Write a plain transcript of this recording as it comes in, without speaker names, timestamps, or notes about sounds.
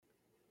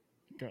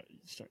Go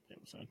start the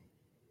episode.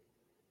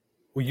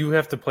 Well, you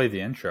have to play the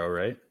intro,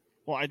 right?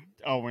 Well,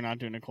 we're not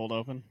doing a cold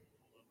open.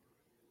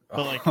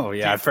 But like, oh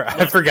yeah, dude,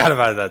 I forgot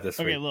about that this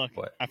week. Okay, look,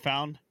 What? I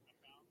found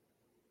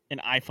an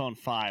iPhone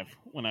 5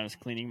 when I was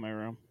cleaning my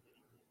room.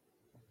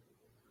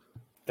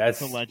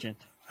 That's It's a legend.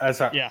 That's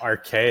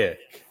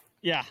archaic.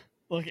 Yeah,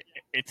 look,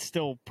 it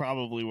still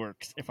probably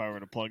works if I were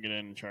to plug it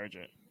in and charge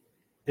it.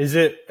 Is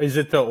it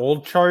the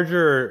old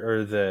charger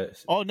or the?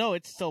 Oh no,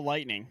 it's still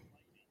Lightning.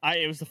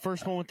 It was the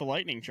first one with the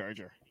Lightning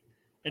charger.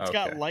 It's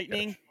got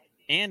Lightning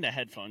and a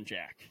headphone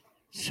jack.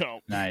 So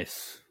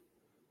nice.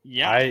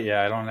 Yeah,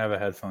 I don't have a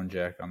headphone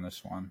jack on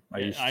this one.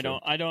 I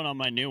don't on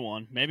my new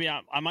one. Maybe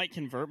I might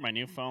convert my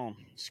new phone.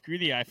 Screw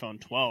the iPhone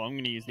 12. I'm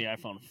going to use the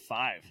iPhone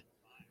 5.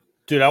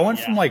 Dude, I went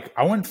from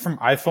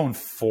iPhone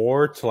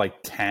 4 to like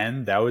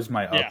 10. That was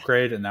my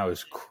upgrade, and that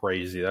was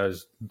crazy. That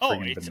was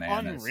it's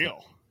bananas.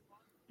 Unreal.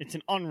 It's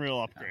an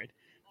unreal upgrade.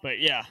 But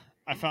yeah,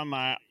 I found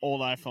my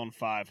old iPhone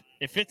 5.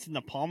 It fits in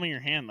the palm of your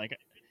hand. Like,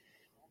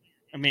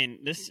 I mean,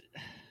 this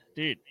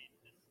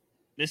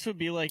would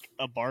be like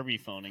a Barbie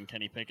phone in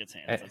Kenny Pickett's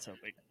hands. That's how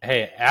big.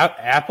 Hey,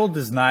 Apple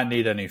does not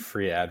need any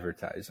free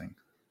advertising.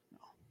 No.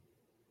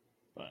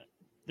 But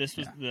this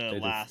was the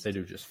last. They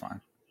do just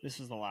fine. This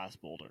was the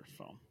last Boulder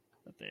phone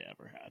that they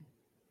ever had.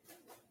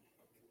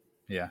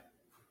 Yeah,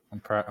 I'm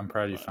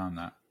proud you found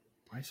that.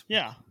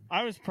 Yeah,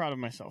 I was proud of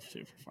myself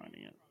too for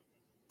finding it.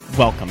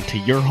 Welcome to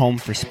your home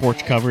for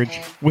sports coverage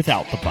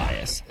without the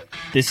bias.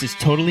 This is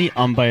Totally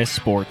Unbiased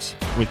Sports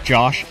with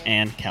Josh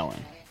and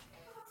Kellen.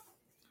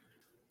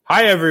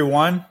 Hi,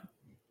 everyone.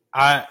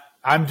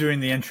 I'm doing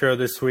the intro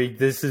this week.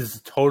 This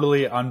is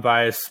Totally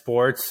Unbiased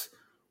Sports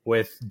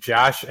with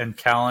Josh and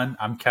Kellen.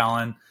 I'm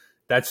Kellen.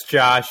 That's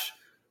Josh.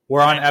 We're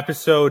on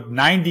episode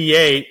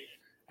 98,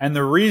 and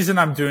the reason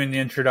I'm doing the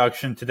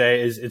introduction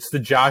today is it's the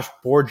Josh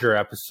Borger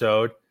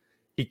episode.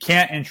 He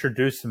can't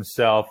introduce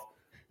himself.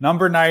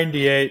 Number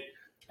 98.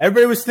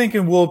 Everybody was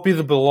thinking, will it be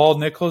the Bilal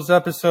Nichols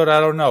episode? I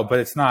don't know, but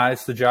it's not.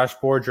 It's the Josh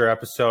Borger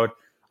episode.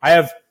 I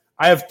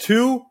have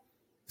two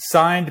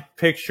signed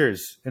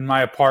pictures in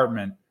my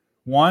apartment.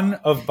 One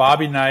of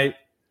Bobby Knight,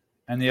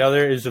 and the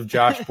other is of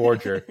Josh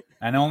Borger.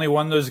 And only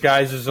one of those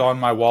guys is on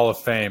my wall of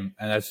fame,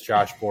 and that's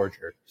Josh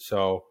Borger.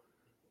 So,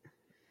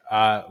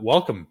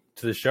 welcome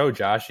to the show,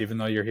 Josh, even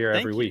though you're here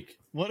every week.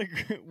 What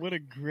a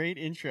great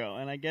intro.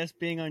 And I guess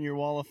being on your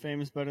wall of fame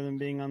is better than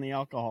being on the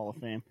Alcohol of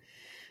Fame.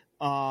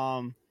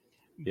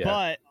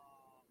 But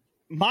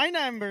my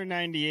number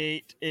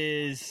 98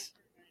 is...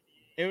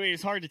 It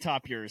was hard to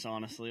top yours,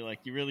 honestly. Like,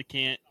 you really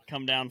can't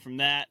come down from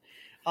that.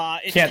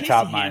 It's can't Casey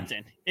top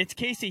Hampton. mine. It's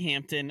Casey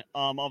Hampton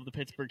of the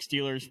Pittsburgh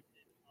Steelers.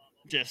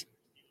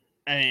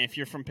 If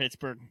you're from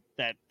Pittsburgh,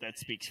 that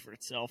speaks for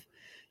itself.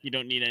 You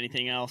don't need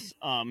anything else.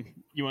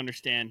 You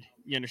understand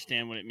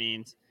what it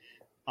means.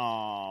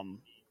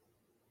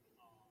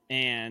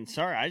 And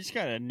sorry, I just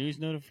got a news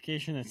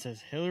notification that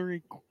says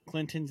Hillary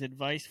Clinton's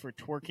advice for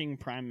twerking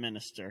prime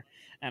minister.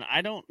 And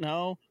I don't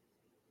know,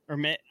 I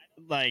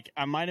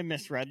might have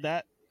misread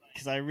that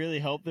because I really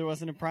hope there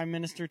wasn't a prime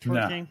minister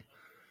twerking. No.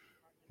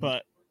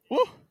 But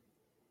woo!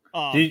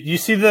 You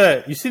see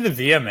the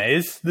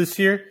VMAs this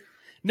year?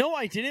 No,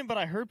 I didn't. But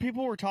I heard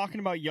people were talking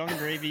about Young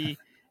Gravy,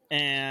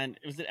 and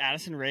was it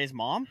Addison Rae's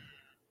mom?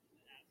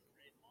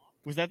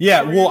 Was that?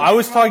 I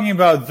was talking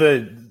about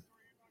the.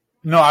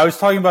 No, I was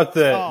talking about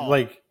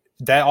the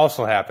that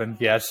also happened.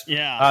 Yes.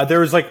 Yeah. There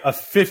was like a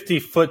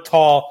 50-foot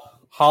tall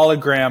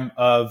hologram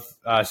of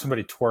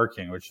somebody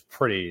twerking, which is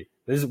pretty.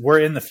 We're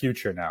in the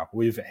future now.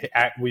 We've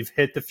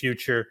hit the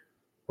future.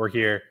 We're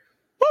here.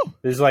 Woo!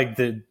 This is like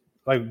the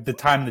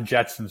time the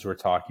Jetsons were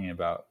talking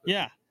about.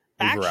 Yeah.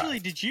 Actually,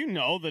 did you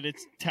know that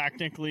it's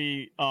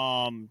technically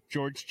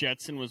George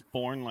Jetson was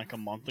born like a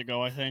month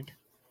ago, I think?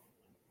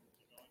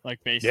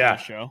 Like based on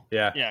the show.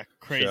 Yeah. Yeah,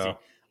 crazy. So.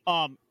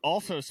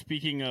 Also,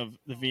 speaking of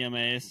the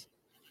VMAs,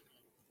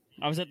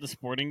 I was at the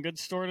sporting goods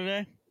store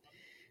today,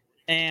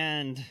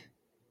 and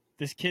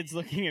this kid's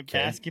looking at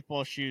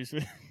basketball shoes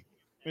with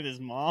his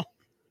mom,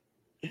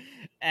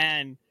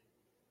 and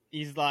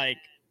he's looking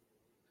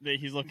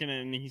at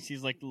it and he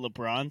sees like the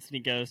LeBrons, and he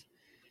goes,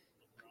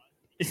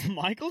 "Is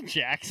Michael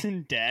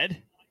Jackson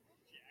dead?"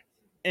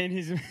 And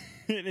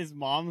his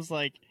mom's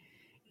like,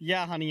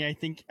 "Yeah, honey, I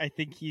think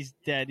he's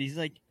dead." He's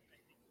like,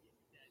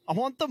 "I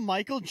want the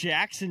Michael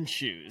Jackson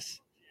shoes.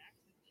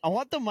 I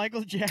want the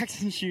Michael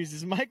Jackson shoes.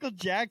 Is Michael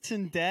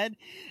Jackson dead?"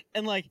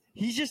 And like,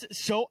 he's just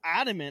so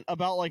adamant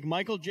about like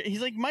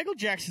he's like, "Michael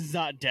Jackson's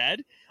not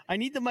dead. I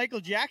need the Michael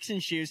Jackson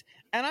shoes."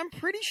 And I'm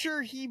pretty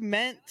sure he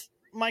meant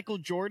Michael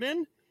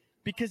Jordan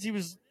because he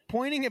was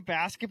pointing at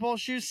basketball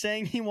shoes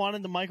saying he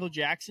wanted the Michael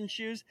Jackson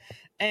shoes.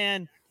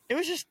 And it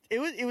was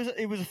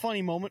a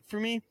funny moment for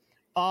me.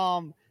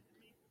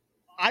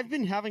 I've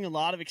been having a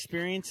lot of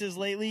experiences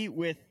lately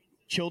with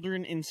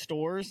children in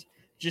stores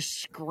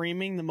just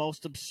screaming the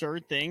most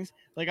absurd things.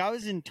 Like, I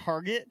was in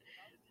Target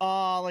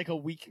like a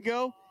week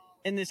ago,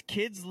 and this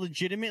kid's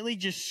legitimately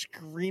just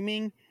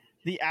screaming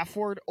the F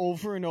word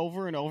over and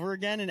over and over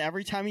again, and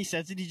every time he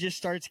says it, he just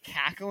starts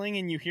cackling,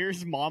 and you hear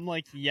his mom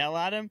like yell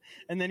at him,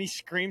 and then he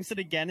screams it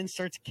again and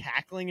starts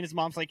cackling, and his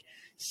mom's like,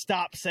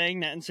 "Stop saying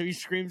that!" And so he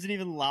screams it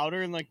even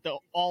louder, and like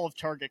all of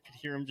Target could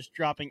hear him just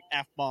dropping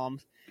F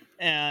bombs,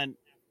 and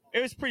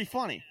it was pretty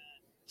funny.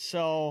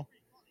 So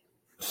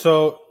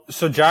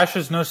Josh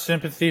has no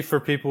sympathy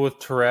for people with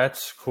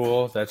Tourette's.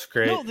 Cool, that's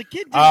great. No, the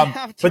kid didn't have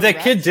Tourette's. But that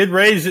kid did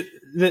raise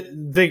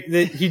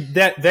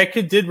that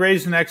kid did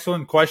raise an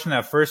excellent question.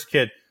 That first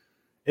kid,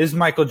 is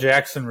Michael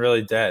Jackson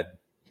really dead?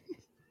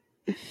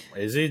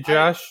 Is he,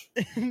 Josh?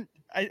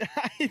 I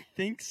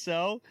think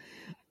so.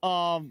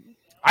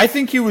 I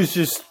think he was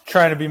just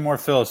trying to be more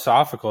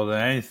philosophical than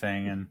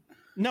anything, and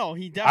no,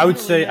 he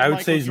definitely. I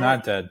would say he's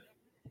not dead.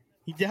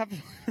 He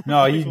definitely.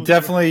 No, he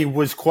definitely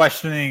was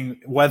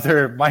questioning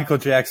whether Michael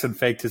Jackson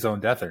faked his own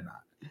death or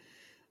not.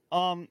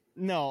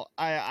 No,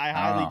 I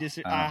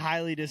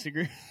highly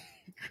disagree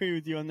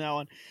with you on that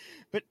one.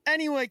 But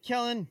anyway,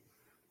 Kellen,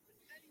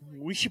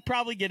 we should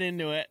probably get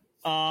into it.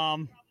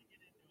 College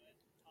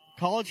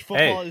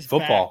football is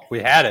football. Back.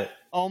 We had it.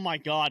 Oh my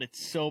God,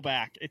 it's so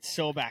back. It's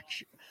so back.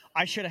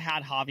 I should have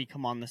had Javi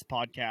come on this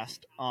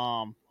podcast.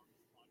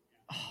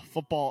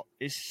 Football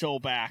is so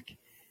back.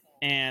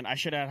 And I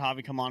should have had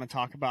Javi come on and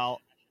talk about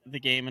the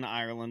game in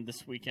Ireland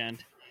this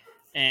weekend.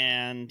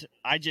 And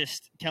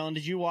Kellen,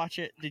 did you watch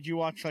it? Did you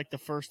watch like the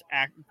first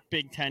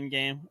Big Ten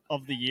game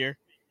of the year?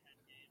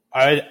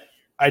 I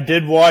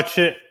did watch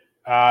it.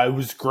 It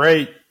was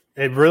great.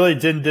 It really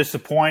didn't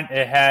disappoint.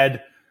 It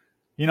had,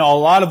 a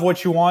lot of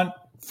what you want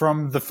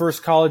from the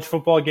first college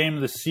football game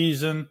of the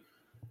season.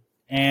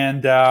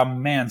 And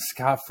man,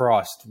 Scott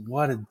Frost,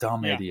 what a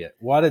dumb idiot!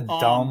 What a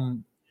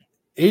dumb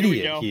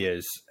idiot he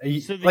is.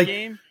 So the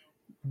game.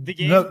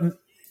 No,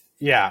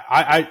 yeah,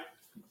 I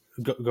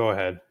go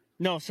ahead.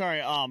 No,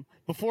 sorry.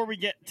 Before we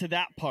get to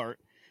that part,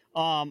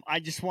 I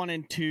just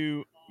wanted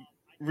to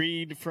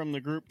read from the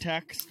group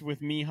text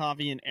with me,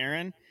 Javi, and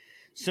Aaron.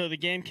 So the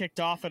game kicked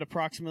off at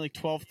approximately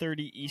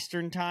 12:30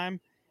 Eastern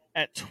time.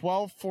 At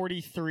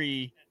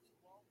 12:43,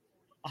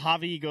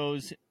 Javi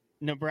goes,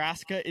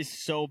 "Nebraska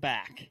is so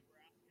back,"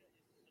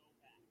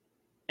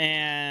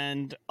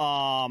 and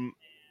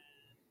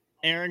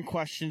Aaron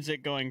questions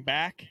it, going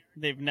back.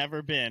 They've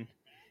never been.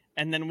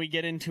 And then we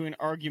get into an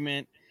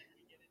argument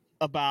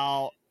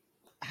about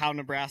how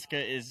Nebraska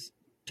is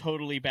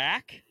totally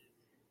back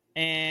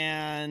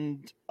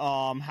and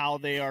how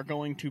they are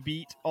going to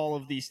beat all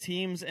of these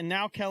teams. And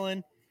now,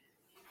 Kellen,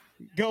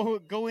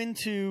 go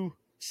into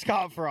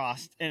Scott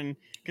Frost, and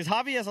because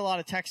Javi has a lot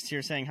of text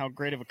here saying how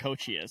great of a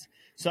coach he is.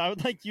 So I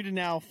would like you to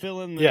now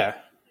fill in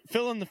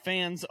the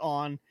fans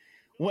on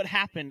what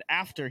happened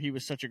after he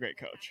was such a great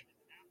coach.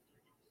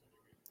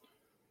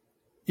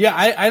 Yeah,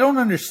 I don't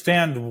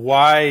understand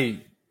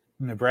why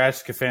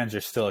Nebraska fans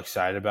are still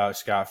excited about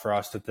Scott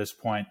Frost at this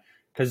point,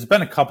 because it's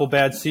been a couple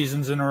bad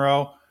seasons in a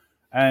row,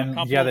 and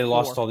they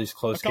lost all these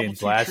close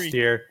games last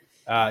year.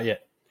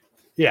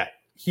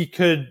 He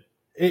could.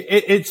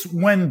 It's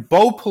when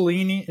Bo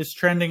Pelini is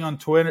trending on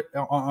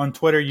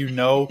Twitter. You're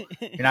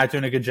not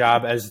doing a good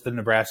job as the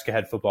Nebraska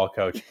head football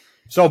coach.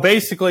 So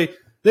basically,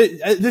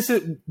 this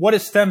is what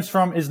it stems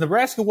from. Is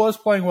Nebraska was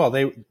playing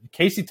well.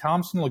 Casey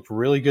Thompson looked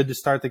really good to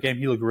start the game.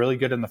 He looked really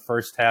good in the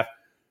first half.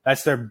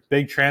 That's their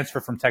big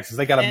transfer from Texas.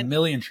 They got a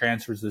million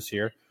transfers this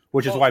year,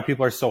 which is why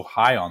people are so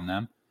high on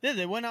them. Yeah,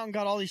 they went out and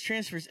got all these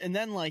transfers, and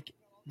then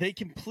they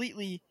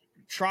completely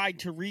tried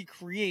to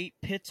recreate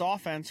Pitt's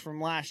offense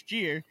from last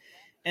year,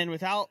 and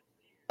without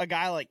a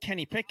guy like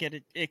Kenny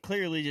Pickett, it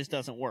clearly just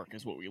doesn't work,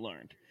 is what we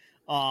learned.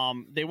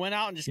 They went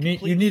out and just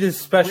you need a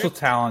special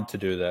talent to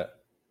do that.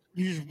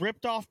 You just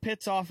ripped off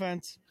Pitt's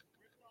offense,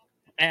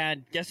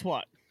 and guess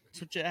what?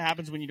 That's what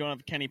happens when you don't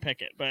have Kenny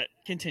Pickett. But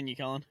continue,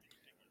 Kellen.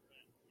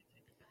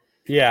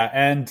 Yeah,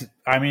 and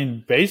I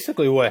mean,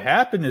 basically what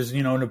happened is,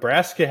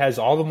 Nebraska has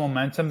all the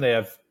momentum. They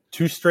have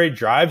 2 straight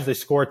drives. They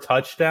score a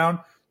touchdown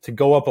to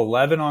go up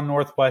 11 on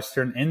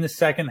Northwestern in the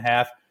second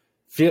half.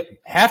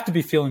 Have to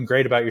be feeling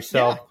great about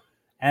yourself.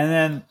 Yeah. And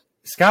then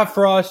Scott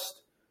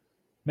Frost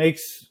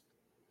makes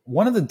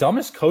one of the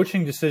dumbest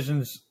coaching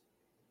decisions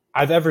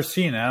I've ever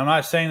seen. And I'm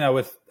not saying that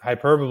with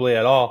hyperbole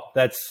at all.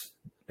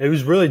 It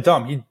was really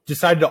dumb. He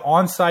decided to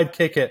onside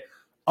kick it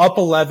up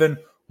 11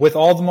 with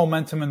all the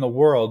momentum in the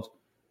world.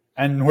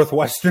 And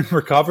Northwestern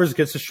recovers,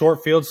 gets a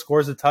short field,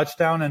 scores a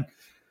touchdown, and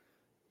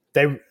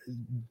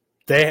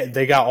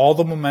they got all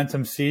the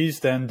momentum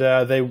seized, and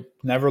they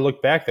never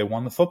looked back. They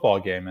won the football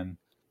game, and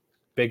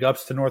big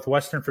ups to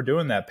Northwestern for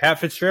doing that. Pat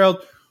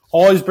Fitzgerald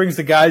always brings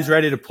the guys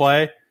ready to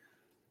play.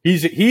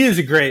 He is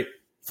a great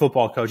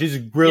football coach. He's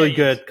a really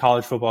good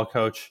college football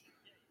coach,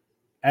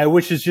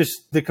 which is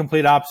just the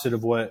complete opposite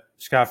of what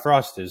Scott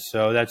Frost is.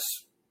 So that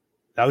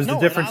was the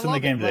difference in the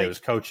game today. It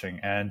was coaching,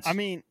 and I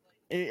mean.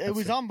 It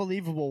was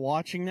unbelievable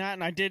watching that,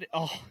 and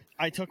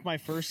I took my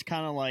first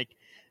kind of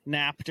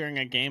nap during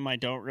a game I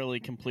don't really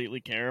completely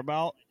care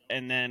about,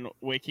 and then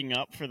waking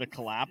up for the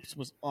collapse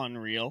was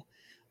unreal.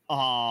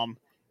 And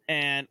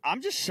And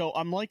I'm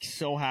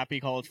so happy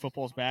college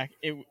football's back.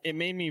 It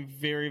made me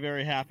very,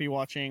 very happy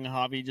watching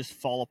Javi just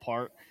fall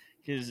apart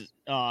because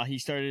he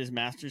started his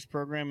master's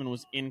program and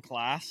was in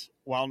class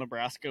while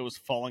Nebraska was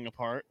falling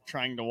apart,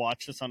 trying to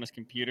watch this on his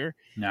computer.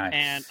 Nice.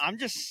 And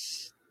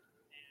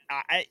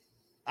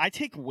I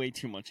take way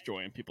too much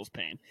joy in people's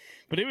pain,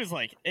 but it was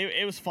like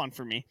it was fun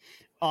for me.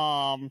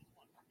 But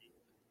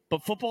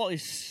football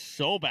is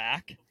so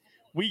back.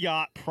 We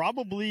got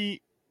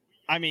probably,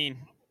 I mean,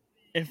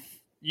 if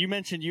you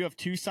mentioned you have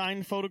 2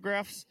 signed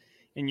photographs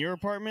in your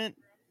apartment,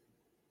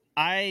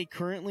 I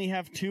currently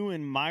have 2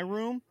 in my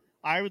room.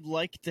 I would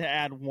like to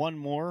add 1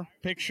 more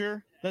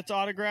picture that's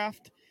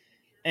autographed,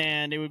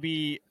 and it would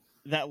be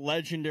that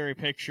legendary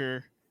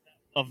picture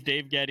of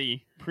Dave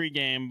Getty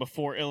pregame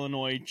before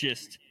Illinois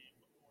just,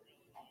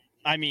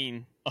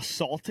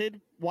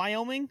 assaulted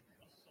Wyoming,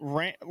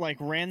 ran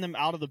them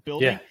out of the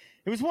building. Yeah.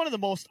 It was one of the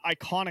most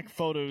iconic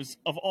photos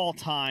of all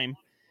time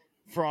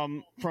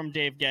from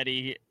Dave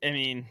Getty. I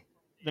mean,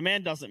 the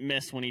man doesn't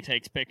miss when he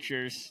takes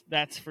pictures.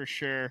 That's for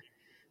sure.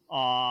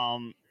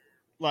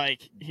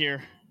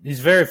 Here. He's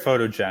very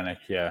photogenic,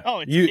 yeah.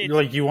 Oh,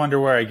 you wonder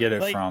where I get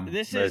it from.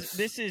 This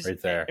is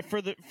right there.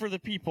 For the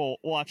people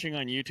watching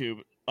on YouTube.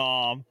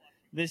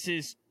 This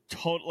is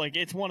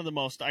it's one of the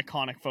most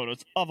iconic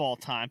photos of all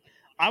time.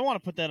 I want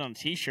to put that on a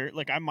t-shirt.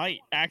 I might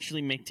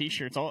actually make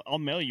t-shirts. I'll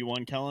mail you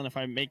one, Kellen, if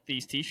I make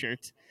these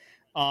t-shirts.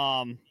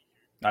 I'd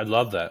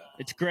love that.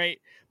 It's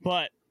great.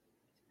 But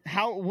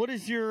what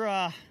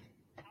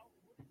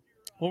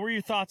were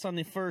your thoughts on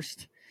the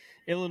first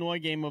Illinois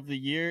game of the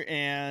year,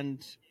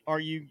 and are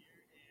you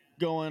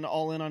going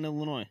all in on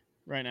Illinois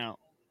right now?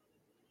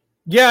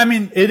 Yeah, I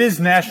mean, it is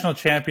national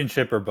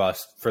championship or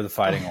bust for the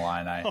Fighting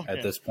Illini Okay.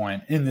 at this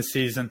point in the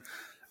season.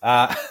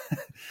 I'll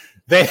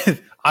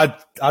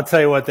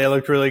tell you what, they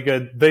looked really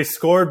good. They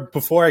scored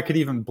before I could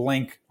even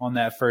blink on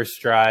that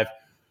first drive.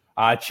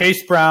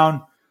 Chase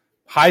Brown,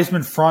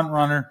 Heisman front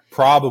runner,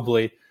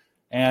 probably.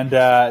 And,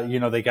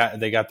 they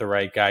got the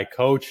right guy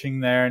coaching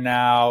there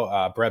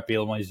now. Brett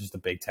Bielema, he's just a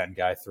Big Ten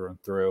guy through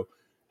and through.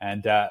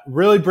 And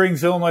really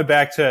brings Illinois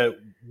back to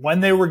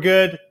when they were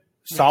good,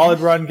 solid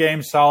run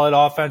game, solid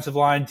offensive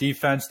line,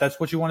 defense. That's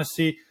what you want to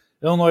see.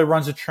 Illinois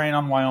runs a train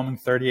on Wyoming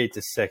 38-6.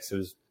 It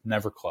was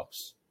never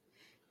close.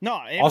 No.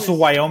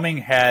 Wyoming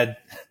had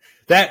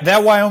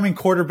that Wyoming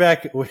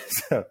quarterback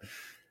was. I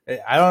don't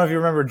know if you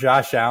remember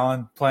Josh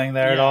Allen playing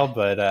there at all,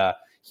 but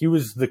he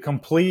was the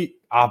complete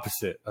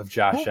opposite of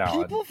Josh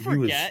Allen. People forget, he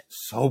was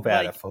so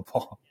bad at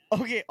football.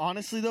 Okay,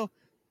 honestly though,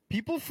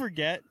 people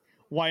forget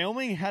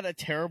Wyoming had a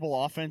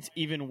terrible offense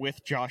even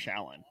with Josh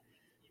Allen.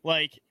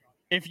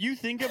 If you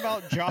think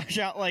about Josh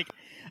Allen,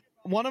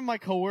 one of my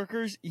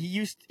coworkers, he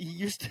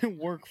used to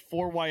work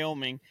for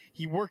Wyoming.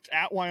 He worked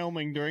at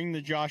Wyoming during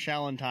the Josh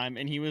Allen time,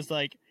 and he was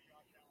like,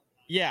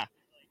 yeah,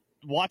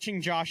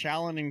 watching Josh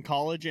Allen in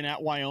college and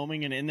at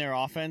Wyoming and in their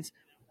offense,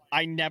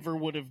 I never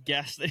would have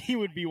guessed that he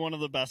would be one of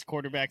the best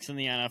quarterbacks in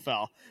the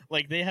NFL.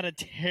 They had a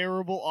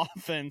terrible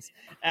offense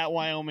at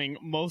Wyoming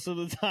most of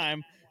the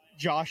time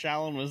Josh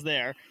Allen was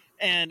there.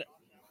 And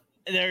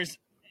there's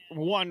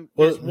one.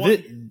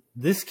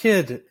 This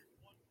kid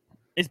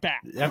is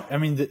back. I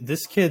mean,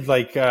 this kid,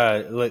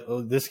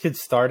 this kid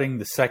starting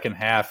the second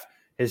half,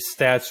 his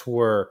stats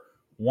were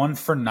 1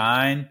 for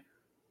 9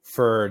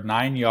 for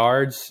 9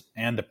 yards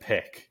and a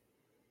pick.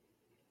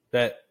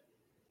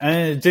 And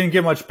it didn't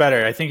get much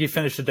better. I think he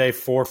finished the day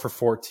 4 for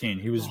 14.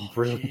 He was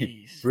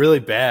really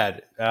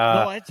bad.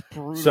 No, it's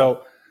brutal.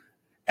 So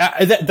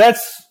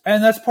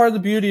that's part of the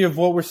beauty of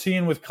what we're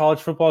seeing with college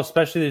football,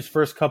 especially these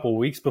first couple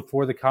weeks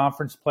before the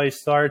conference play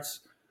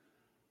starts.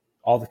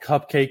 All the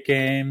cupcake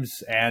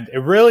games, and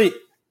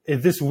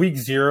this week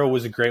 0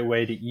 was a great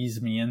way to ease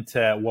me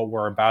into what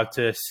we're about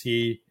to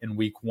see in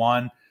week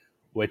 1,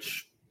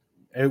 which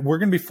we're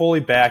going to be fully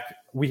back.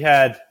 We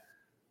had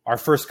our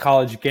first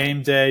college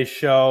game day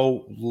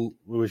show,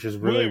 which is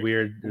really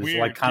weird. It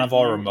was kind of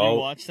all remote. You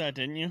watched that,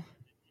 didn't you?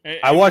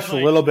 I watched a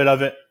little bit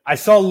of it. I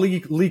saw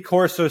Lee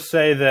Corso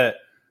say that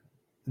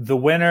the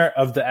winner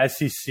of the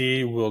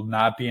SEC will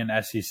not be an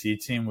SEC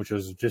team, which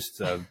was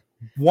just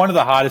one of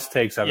the hottest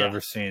takes I've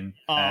ever seen,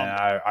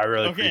 and I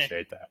really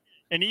appreciate that.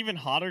 An even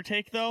hotter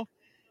take, though,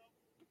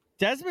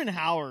 Desmond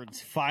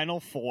Howard's Final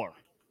Four.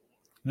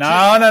 No.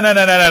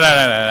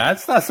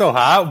 That's not so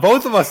hot.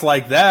 Both of us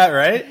like that,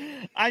 right?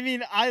 I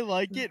mean, I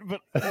like it,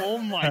 but oh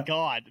my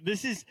God,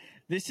 this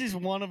is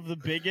one of the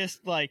biggest.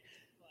 I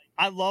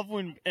love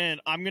when, and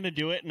I'm gonna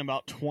do it in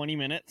about 20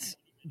 minutes.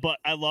 But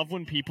I love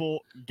when people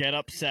get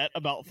upset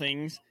about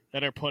things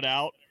that are put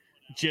out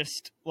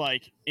just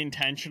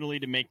intentionally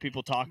to make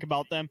people talk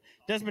about them.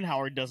 Desmond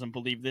Howard doesn't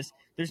believe this.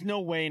 There's no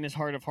way in his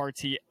heart of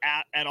hearts he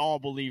at all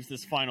believes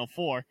this Final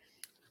Four.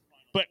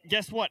 But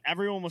guess what?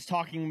 Everyone was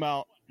talking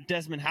about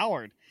Desmond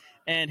Howard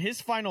and his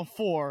Final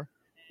Four.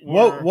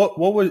 What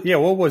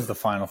was the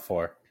Final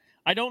Four?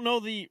 I don't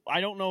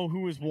know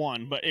who was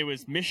won, but it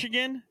was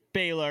Michigan,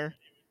 Baylor,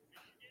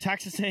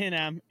 Texas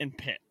A&M, and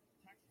Pitt.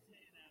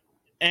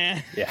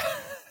 And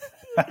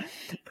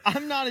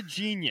I'm not a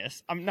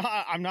genius. I'm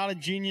not a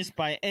genius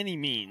by any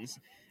means,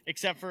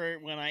 except for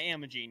when I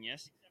am a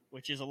genius,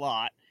 which is a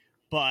lot.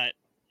 But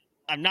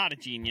I'm not a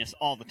genius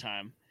all the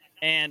time.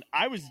 And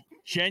I was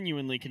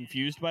genuinely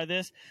confused by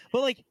this.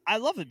 But, like, I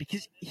love it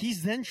because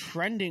he's then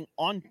trending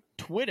on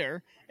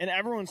Twitter and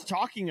everyone's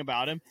talking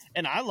about him.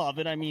 And I love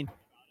it. I mean,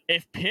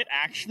 if Pitt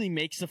actually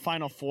makes the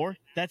Final Four,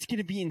 that's going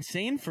to be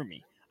insane for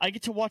me. I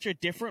get to watch a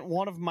different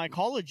one of my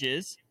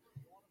colleges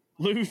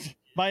lose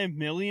by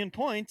 1,000,000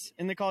 points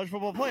in the college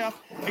football playoff,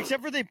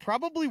 except for they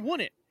probably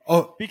wouldn't.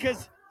 Oh,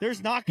 because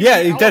there's not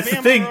going to be that's the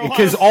Alabama thing, or Ohio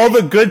because State. all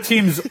the good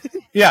teams,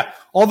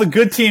 all the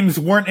good teams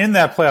weren't in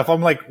that playoff.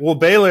 I'm like, well,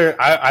 Baylor,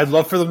 I'd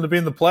love for them to be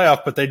in the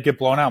playoff, but they'd get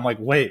blown out. I'm like,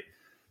 wait,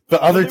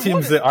 the other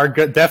teams that are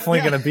definitely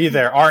going to be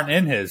there aren't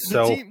in his,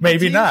 so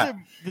maybe not.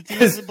 The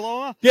teams that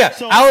blow up. Yeah,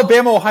 So,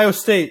 Alabama, Ohio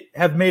State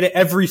have made it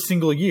every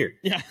single year.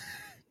 Yeah.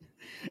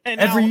 And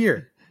Every now,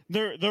 year.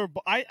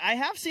 I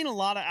have seen a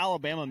lot of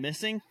Alabama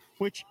missing,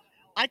 which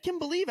I can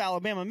believe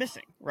Alabama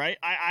missing, right?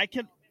 I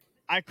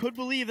could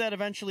believe that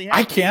eventually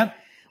happened. I can't.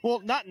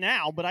 Well, not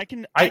now, but I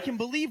can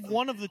believe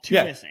one of the two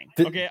Yeah, missing.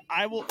 Okay,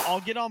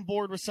 I'll get on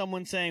board with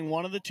someone saying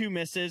one of the two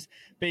misses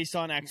based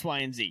on X, Y,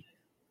 and Z.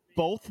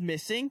 Both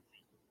missing,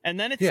 and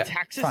then it's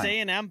Texas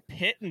fine. A&M,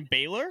 Pitt, and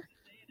Baylor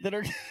that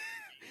are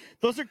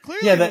those are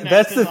clearly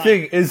That's the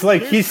thing is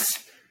like he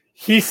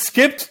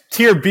skipped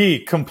Tier B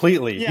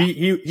completely. Yeah.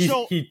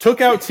 He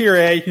took out Tier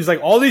A. He's like,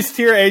 all these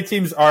Tier A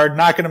teams are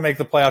not going to make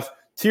the playoffs.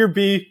 Tier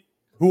B,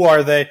 who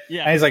are they?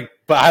 Yeah. And he's like,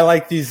 but I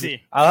like these.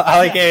 I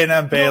like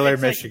A&M, Baylor,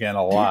 Michigan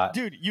a lot.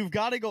 Dude, you've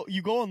got to go.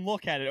 You go and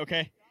look at it,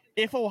 okay?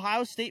 If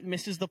Ohio State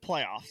misses the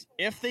playoffs,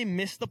 if they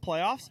miss the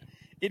playoffs,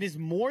 it is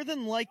more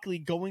than likely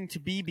going to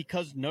be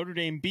because Notre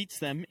Dame beats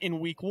them in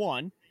week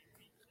 1.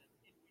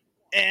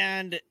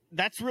 And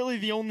that's really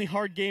the only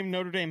hard game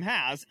Notre Dame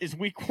has is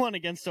week 1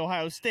 against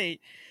Ohio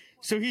State.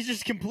 So he's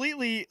just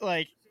completely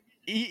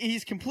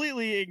he's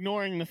completely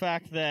ignoring the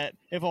fact that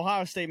if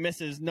Ohio State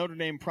misses, Notre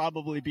Dame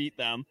probably beat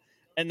them.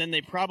 And then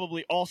they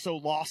probably also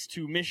lost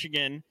to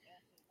Michigan.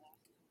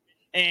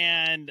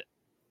 And,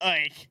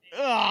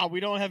 we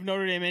don't have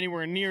Notre Dame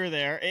anywhere near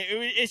there.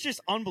 It's just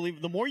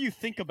unbelievable. The more you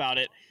think about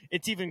it,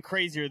 it's even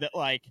crazier that,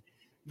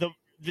 the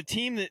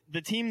team that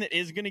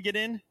is going to get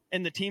in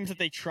and the teams that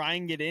they try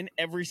and get in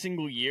every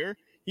single year,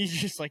 he's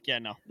just like, yeah,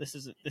 no, this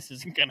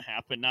isn't going to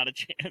happen. Not a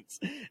chance.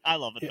 I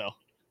love it, though.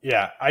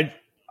 Yeah, I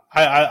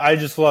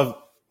just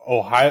love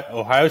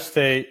Ohio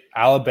State,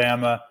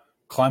 Alabama,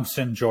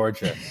 Clemson,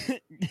 Georgia.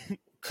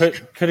 Could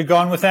have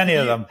gone with any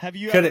of them.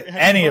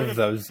 Any of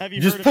those.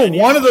 Just put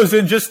one of those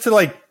in just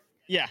to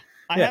Yeah,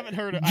 I haven't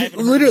heard.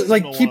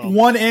 Literally, keep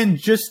one in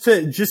just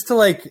to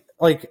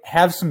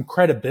have some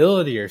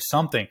credibility or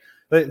something.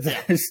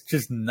 There's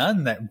just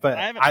none that. But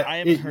I haven't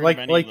heard of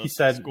any like of you those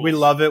said, schools. we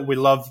love it. We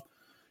love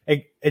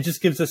it. It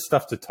just gives us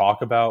stuff to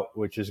talk about,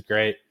 which is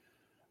great.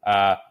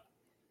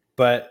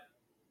 But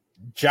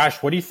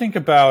Josh, what do you think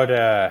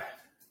about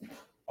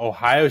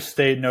Ohio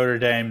State, Notre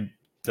Dame?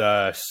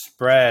 The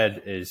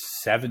spread is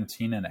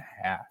 17.5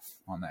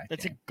 on that.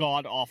 That's game. a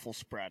god-awful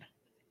spread.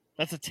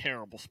 That's a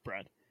terrible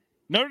spread.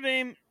 Notre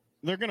Dame,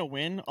 they're going to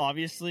win,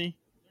 obviously.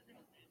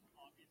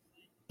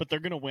 But they're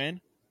going to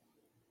win.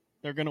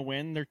 They're going to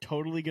win. They're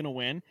totally going to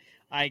win.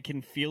 I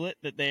can feel it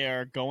that they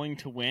are going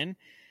to win.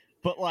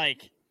 But,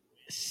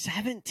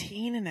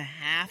 17.5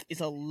 is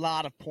a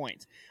lot of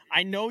points.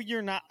 I know you're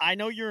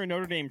a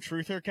Notre Dame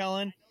truther,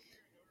 Kellen.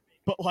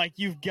 But,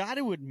 you've got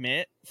to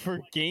admit,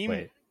 for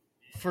game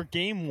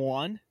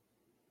 1,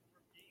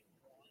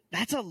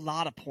 that's a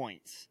lot of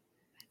points.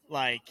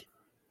 I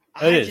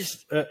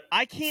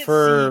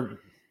can't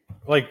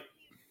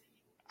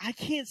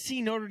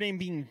see Notre Dame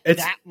being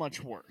that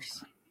much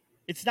worse.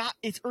 It's not.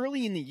 It's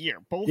early in the year.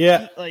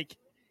 You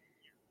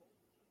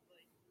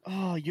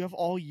have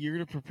all year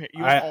to prepare.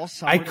 You have all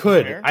summer to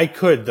prepare. I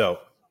could though.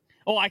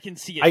 Oh, I can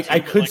see it. I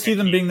could see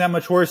them being that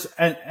much worse,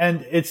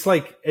 and it's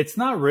it's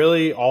not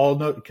really all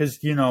because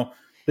this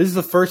is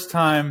the first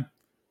time.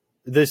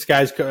 This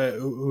guy's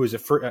who is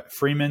it?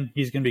 Freeman.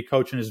 He's going to be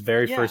coaching his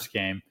very first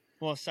game.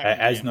 Well,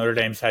 as Notre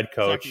Dame's head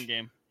coach. Second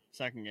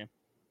game.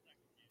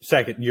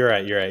 Second. You're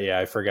right. Yeah,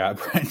 I forgot.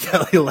 Brian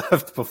Kelly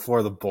left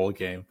before the bowl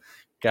game.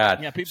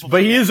 God. Yeah,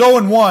 but he is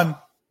 0-1.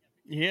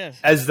 He is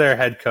as their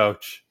head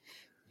coach.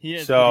 He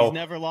is. So he's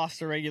never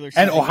lost a regular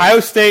season. And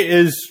Ohio State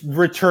is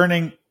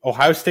returning.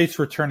 Ohio State's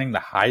returning the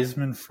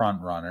Heisman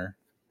front runner,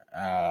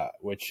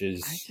 which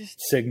is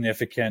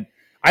significant.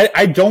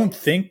 I don't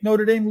think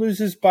Notre Dame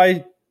loses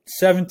by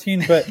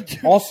 17,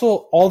 but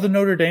also all the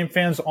Notre Dame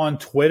fans on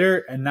Twitter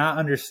and not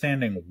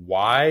understanding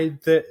why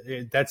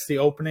that's the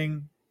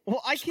opening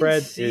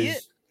spread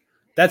is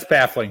that's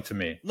baffling to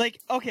me.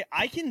 Okay,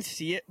 I can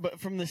see it, but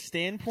from the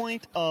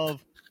standpoint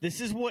of this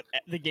is what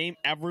the game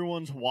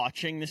everyone's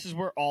watching, this is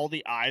where all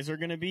the eyes are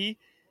going to be.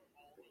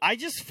 I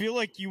just feel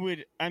like you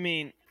would,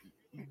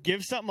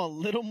 give something a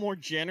little more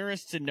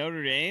generous to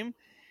Notre Dame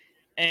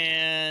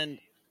and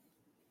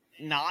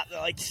not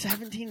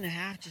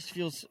 17.5 just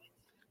feels.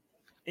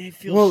 It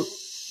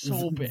feels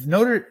so big.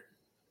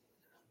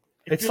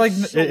 It's like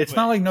it's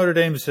not like Notre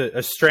Dame's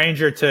a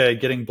stranger to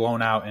getting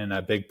blown out in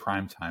a big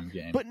primetime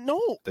game. But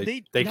no,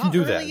 they can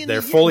do that.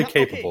 They're fully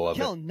capable of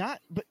it.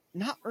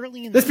 Not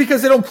early in. That's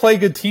because they don't play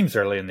good teams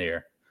early in the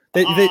year.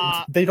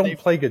 They don't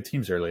play good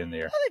teams early in the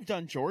year. They've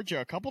done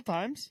Georgia a couple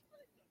times.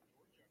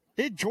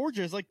 They had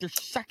Georgia as like their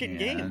second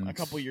game a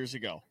couple years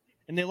ago,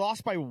 and they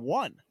lost by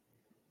 1.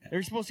 They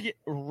were supposed to get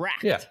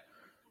racked. Yeah.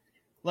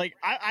 Like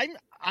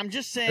I'm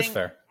just saying. That's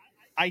fair.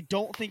 I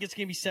don't think it's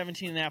going to be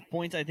 17.5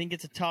 points. I think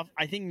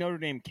I think Notre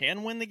Dame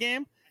can win the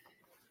game.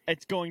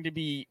 It's going to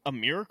be a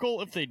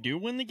miracle if they do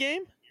win the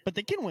game, but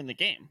they can win the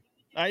game.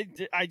 I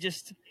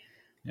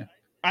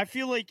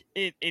feel like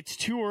it's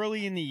too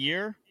early in the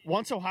year.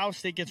 Once Ohio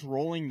State gets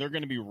rolling, they're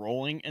going to be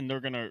rolling and they're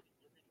going to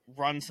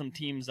run some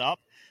teams up.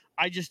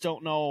 I just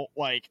don't know.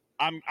 Like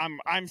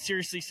I'm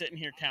seriously sitting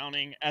here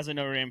counting as a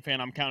Notre Dame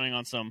fan. I'm counting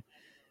on some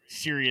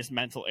serious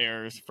mental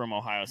errors from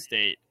Ohio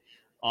State.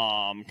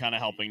 Kind of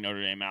helping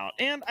Notre Dame out.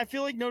 And I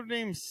feel like Notre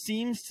Dame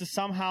seems to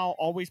somehow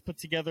always put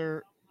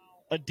together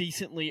a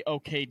decently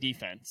okay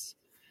defense.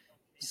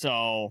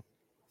 So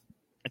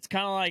it's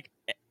kind of like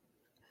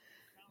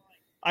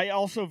I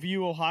also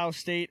view Ohio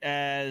State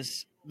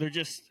as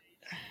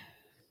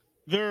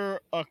they're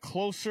a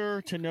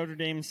closer to Notre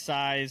Dame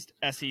sized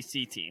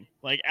SEC team.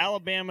 Like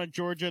Alabama,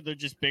 Georgia, they're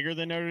just bigger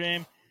than Notre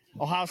Dame.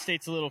 Ohio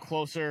State's a little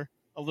closer,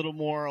 a little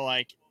more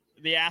like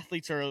the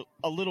athletes are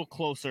a little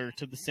closer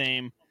to the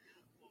same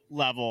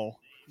level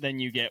than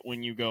you get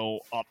when you go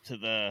up to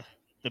the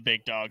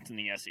big dogs in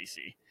the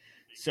SEC.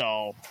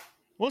 So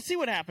we'll see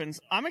what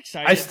happens. I'm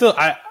excited.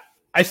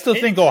 I still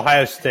think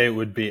Ohio State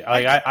would be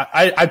like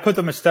I put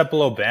them a step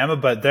below Bama,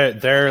 but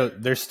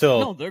they're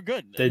still they're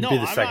good. They'd be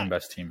the second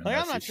best team in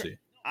the SEC.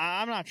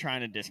 I'm not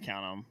trying to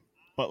discount them,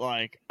 but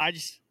like I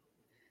just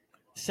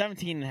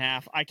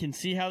 17.5. I can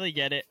see how they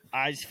get it.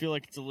 I just feel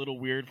like it's a little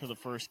weird for the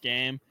first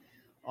game,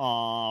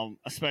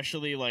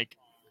 especially like.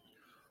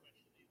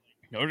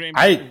 Notre Dame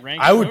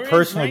I would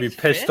personally be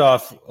pissed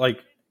off.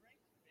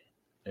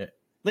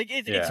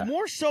 It's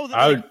more so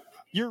that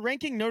you're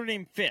ranking Notre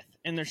Dame 5th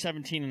and they're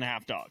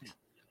 17.5 dogs.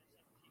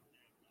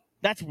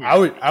 That's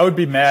weird. I would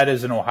be mad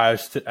as an Ohio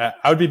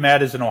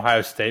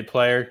State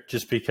player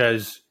just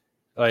because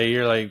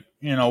you're like,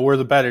 we're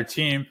the better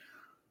team,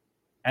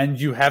 and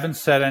you haven't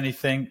said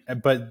anything.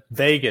 But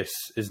Vegas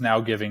is now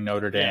giving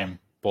Notre Dame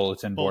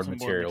bulletin board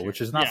material,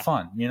 which is not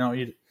fun.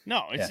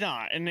 No, it's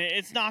not. And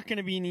it's not going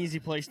to be an easy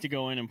place to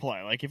go in and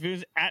play. Like, if it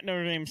was at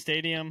Notre Dame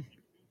Stadium,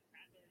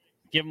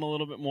 give them a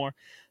little bit more.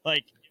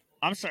 Like,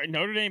 I'm sorry,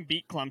 Notre Dame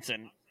beat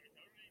Clemson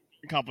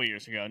a couple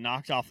years ago,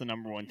 knocked off the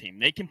number 1 team.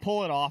 They can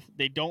pull it off.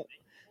 They don't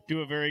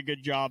do a very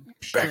good job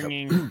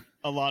stringing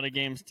a lot of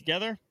games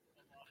together,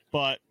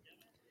 but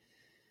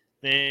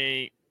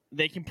they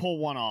can pull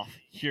one off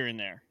here and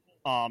there.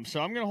 So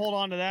I'm going to hold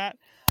on to that.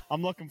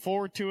 I'm looking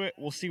forward to it.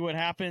 We'll see what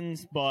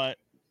happens, but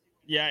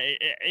yeah,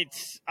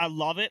 I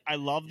love it. I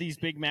love these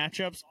big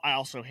matchups. I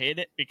also hate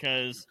it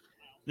because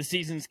the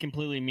season's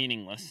completely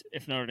meaningless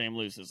if Notre Dame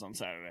loses on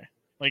Saturday.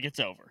 Like, it's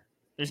over.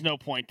 There's no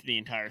point to the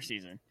entire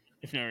season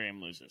if Notre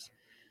Dame loses.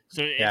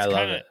 So I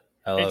love it.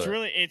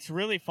 It's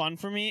really fun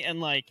for me.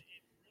 And like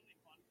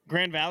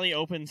Grand Valley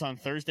opens on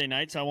Thursday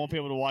night, so I won't be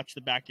able to watch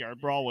the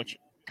Backyard Brawl, which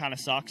kind of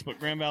sucks. But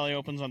Grand Valley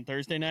opens on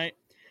Thursday night.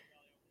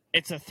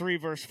 It's a 3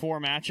 versus 4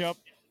 matchup.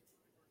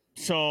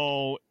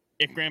 So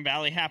if Grand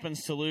Valley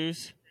happens to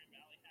lose,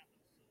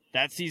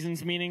 that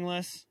season's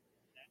meaningless.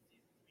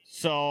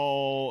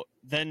 So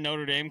then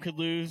Notre Dame could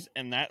lose,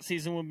 and that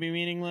season would be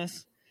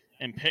meaningless.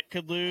 And Pitt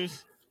could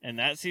lose, and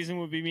that season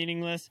would be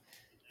meaningless.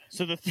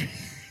 So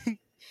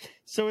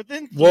so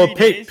within 3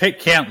 days, Pitt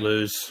can't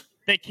lose.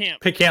 They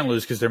can't. Pitt can't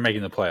lose because they're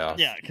making the playoffs.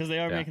 Yeah, because they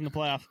are making the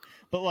playoffs.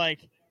 But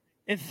like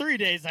in 3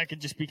 days, I could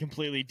just be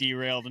completely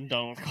derailed and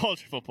done with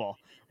college football,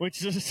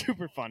 which is a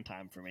super fun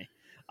time for me.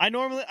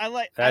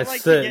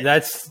 That's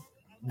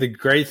the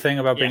great thing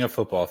about being a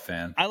football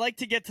fan. I like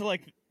to get to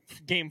like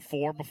game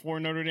 4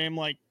 before Notre Dame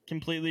like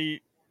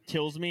completely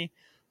kills me,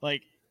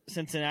 like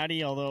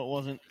Cincinnati. Although it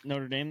wasn't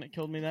Notre Dame that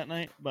killed me that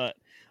night, but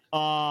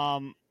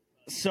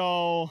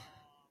so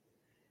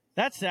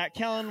that's that.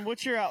 Kellen,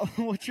 what's your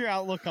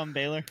outlook on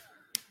Baylor?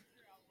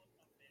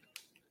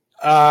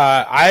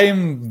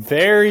 I'm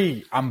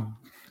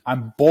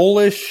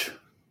bullish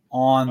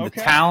on the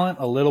talent,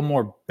 a little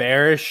more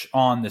bearish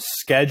on the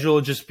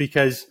schedule, just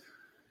because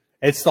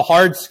it's the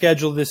hard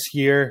schedule this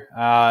year.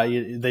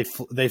 They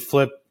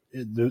flip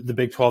the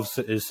Big 12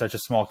 is such a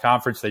small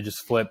conference. They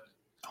just flip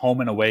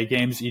home and away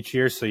games each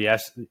year. So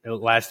yes,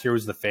 last year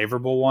was the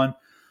favorable one.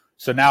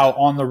 So now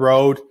on the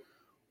road,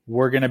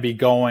 we're going to be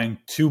going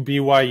to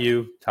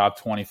BYU, top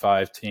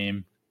 25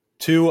 team,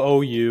 to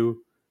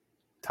OU,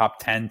 top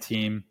 10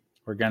 team.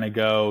 We're going to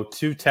go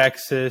to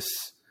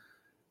Texas,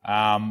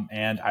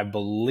 and I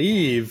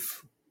believe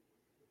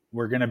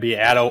we're going to be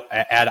at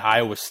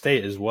Iowa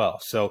State as well.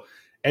 So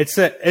it's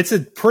a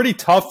pretty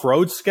tough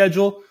road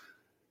schedule.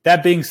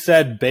 That being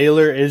said,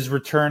 Baylor is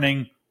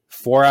returning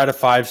 4 out of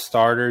 5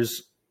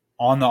 starters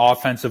on the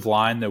offensive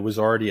line that was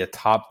already a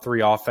top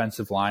 3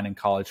 offensive line in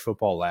college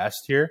football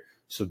last year.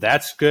 So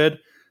that's good.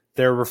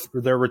 They're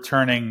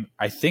returning,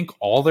 I think,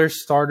 all their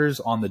starters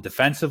on the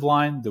defensive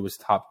line that was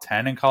top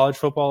 10 in college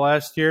football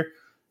last year.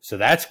 So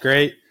that's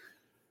great.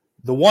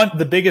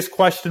 The biggest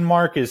question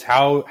mark is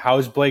how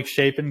is Blake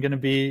Shapen going to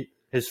be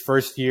his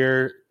first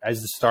year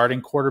as the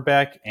starting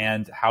quarterback,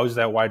 and how's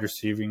that wide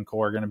receiving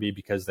core going to be,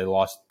 because they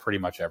lost pretty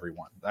much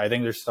everyone. I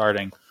think they're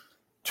starting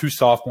 2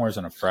 sophomores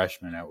and a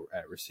freshman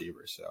at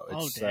receiver. So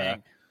it's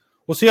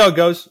we'll see how it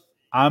goes.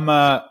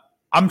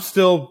 I'm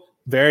still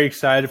very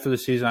excited for the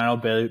season. I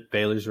know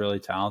Baylor's really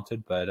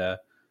talented, but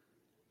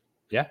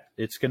yeah,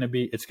 it's gonna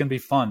be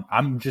fun.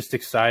 I'm just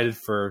excited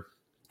for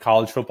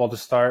college football to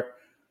start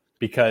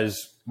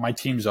because my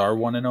teams are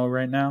 1-0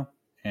 right now,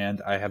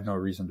 and I have no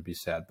reason to be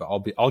sad. But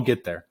I'll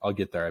get there.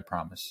 I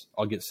promise.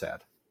 I'll get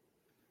sad.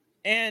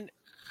 And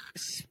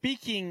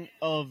speaking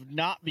of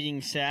not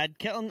being sad,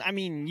 Kellen, I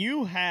mean,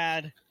 you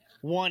had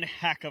one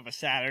heck of a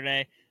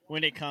Saturday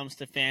when it comes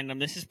to fandom.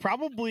 This is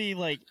probably,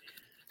 like,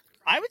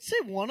 I would say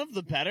one of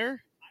the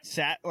better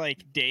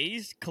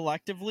days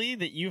collectively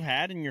that you've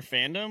had in your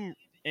fandom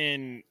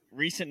in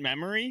recent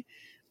memory.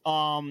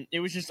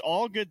 It was just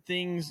all good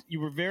things. You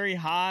were very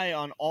high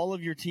on all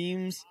of your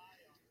teams.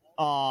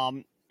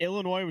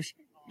 Illinois was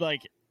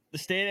the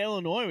state of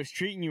Illinois was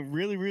treating you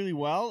really, really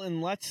well.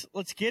 And let's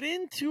get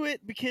into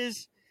it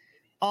because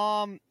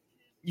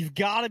you've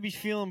got to be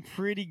feeling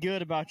pretty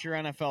good about your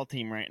NFL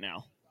team right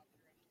now.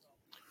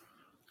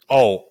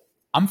 Oh,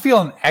 I'm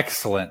feeling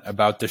excellent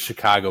about the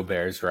Chicago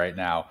Bears right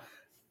now.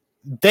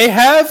 They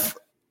have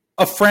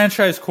a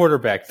franchise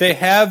quarterback. They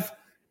have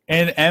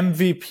an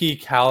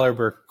MVP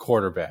caliber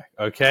quarterback,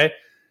 okay?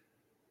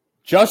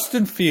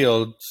 Justin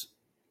Fields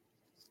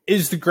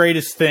is the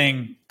greatest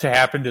thing to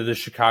happen to the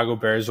Chicago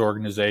Bears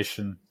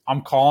organization.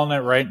 I'm calling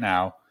it right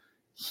now.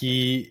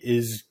 He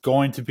is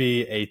going to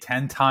be a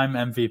 10-time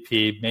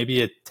MVP,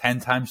 maybe a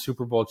 10-time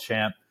Super Bowl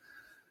champ.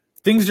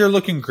 Things are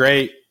looking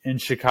great in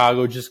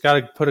Chicago. Just got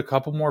to put a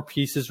couple more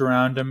pieces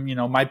around him. You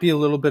know, might be a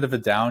little bit of a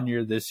down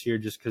year this year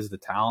just because the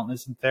talent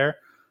isn't there.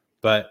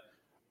 But,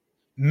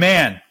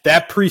 man,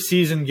 that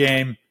preseason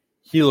game,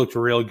 he looked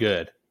real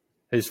good.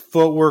 His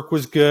footwork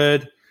was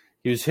good.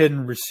 He was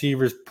hitting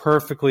receivers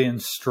perfectly in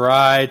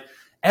stride.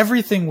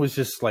 Everything was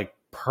just,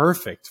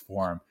 perfect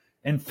for him.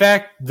 In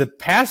fact, the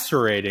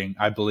passer rating,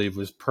 I believe,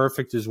 was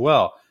perfect as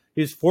well.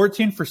 He was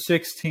 14 for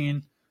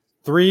 16,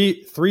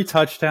 three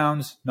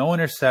touchdowns, no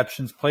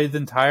interceptions, played the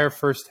entire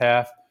first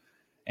half,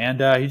 and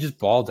he just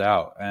balled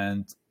out.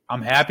 And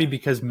I'm happy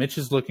because Mitch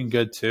is looking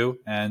good too,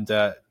 and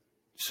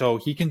so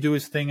he can do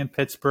his thing in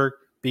Pittsburgh,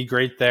 be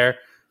great there.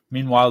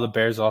 Meanwhile, the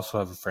Bears also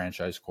have a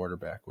franchise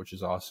quarterback, which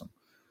is awesome.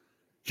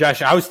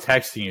 Josh, I was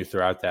texting you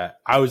throughout that.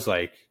 I was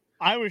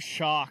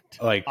shocked.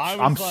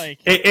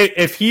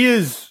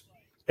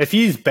 If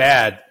he's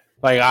bad,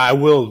 I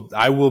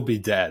will be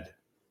dead,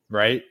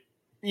 right?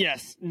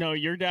 Yes. No,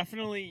 you're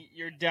definitely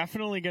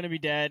going to be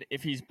dead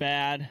if he's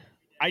bad.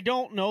 I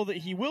don't know that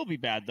he will be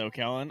bad, though,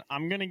 Kellen.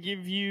 I'm going to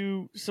give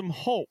you some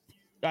hope.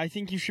 I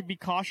think you should be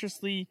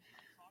cautiously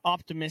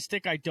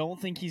optimistic. I don't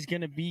think he's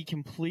going to be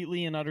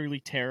completely and utterly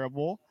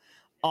terrible.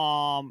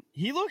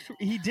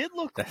 He did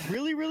look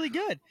really, really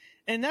good.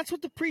 And that's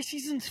what the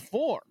preseason's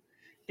for,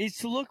 is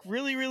to look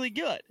really, really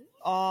good.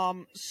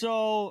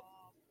 So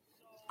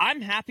I'm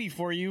happy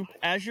for you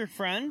as your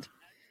friend.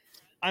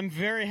 I'm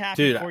very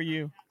happy for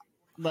you.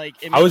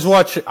 I was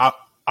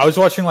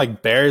watching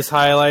Bears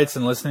highlights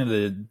and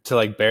listening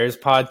to Bears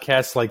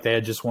podcasts like they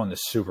had just won the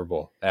Super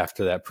Bowl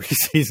after that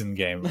preseason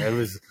game. It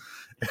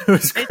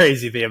was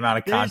crazy the amount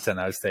of content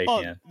I was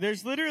taking in.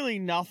 There's literally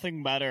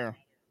nothing better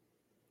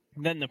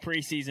than the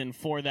preseason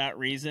for that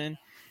reason.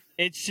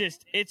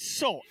 It's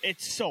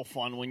so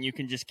fun when you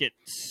can just get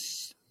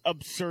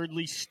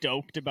absurdly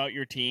stoked about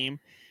your team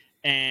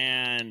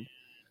and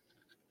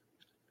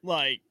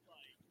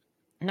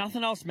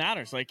nothing else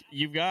matters.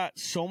 You've got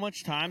so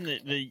much time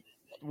that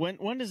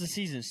when does the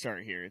season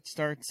start here? It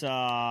starts the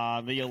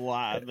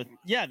 11th.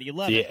 The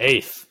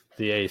 8th.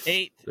 The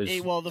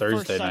 8th. Well, the Thursday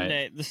first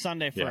Sunday, night. the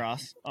Sunday for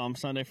us.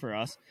 Sunday for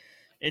us.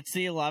 It's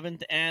the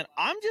 11th, and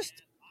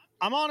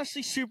I'm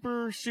honestly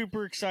super,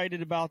 super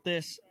excited about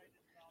this.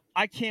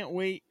 I can't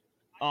wait.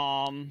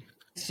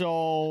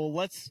 So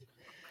let's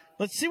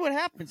see what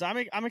happens.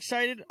 I'm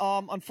excited.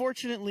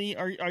 Unfortunately,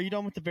 are you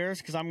done with the Bears?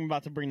 Because I'm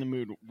about to bring the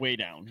mood way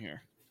down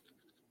here.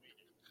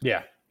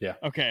 Yeah.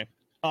 Okay.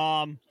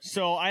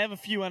 So I have a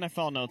few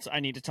NFL notes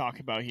I need to talk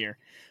about here.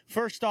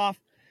 First off,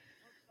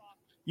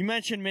 you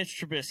mentioned Mitch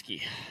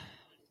Trubisky.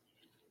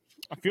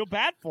 I feel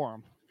bad for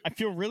him. I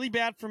feel really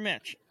bad for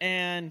Mitch.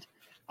 And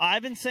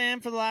I've been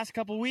saying for the last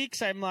couple of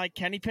weeks, I'm like,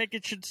 Kenny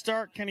Pickett should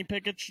start. Kenny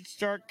Pickett should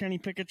start. Kenny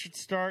Pickett should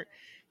start.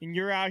 And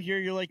you're out here,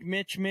 you're like,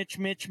 Mitch.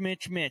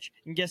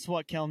 And guess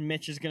what, Kellen?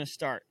 Mitch is going to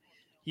start.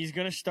 He's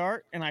going to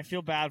start, and I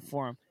feel bad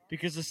for him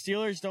because the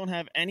Steelers don't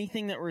have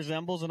anything that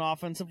resembles an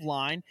offensive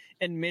line,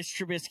 and Mitch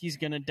Trubisky's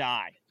going to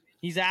die.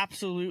 He's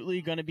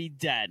absolutely going to be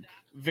dead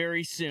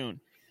very soon.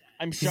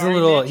 I'm sorry,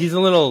 Mitch. He's a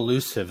little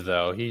elusive,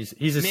 though. He's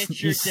sneaky.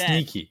 He's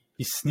sneaky.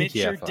 Mitch,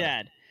 you're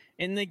dead.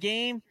 In the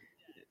game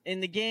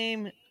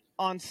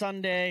on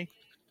Sunday,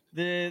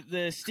 The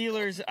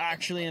Steelers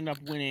actually end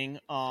up winning.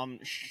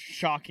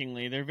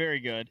 Shockingly, they're very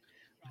good,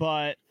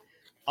 but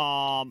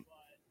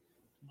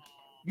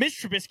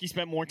Mitch Trubisky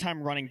spent more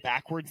time running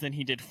backwards than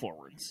he did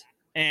forwards,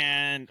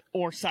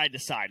 or side to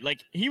side.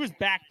 Like he was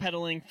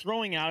backpedaling,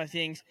 throwing out of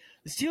things.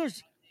 The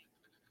Steelers,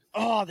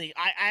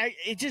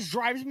 it just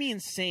drives me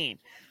insane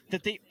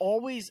that they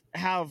always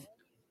have,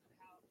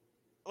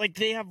 like,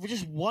 they have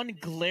just one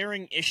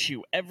glaring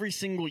issue every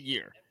single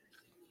year.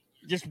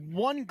 Just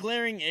one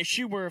glaring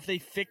issue where if they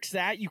fix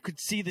that, you could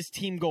see this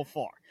team go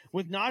far.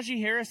 With Najee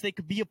Harris, they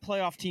could be a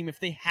playoff team if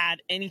they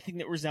had anything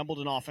that resembled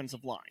an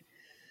offensive line.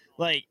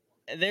 Like,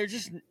 they're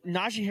just,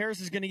 Najee Harris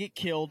is going to get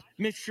killed.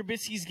 Mitch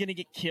Trubisky is going to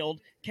get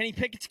killed. Kenny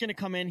Pickett's going to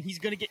come in. He's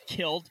going to get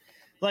killed.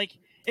 Like,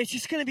 it's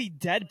just going to be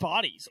dead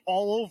bodies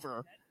all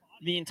over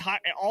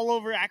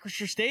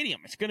Acrisure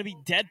Stadium. It's going to be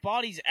dead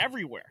bodies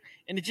everywhere,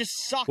 and it just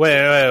sucks.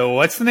 Wait,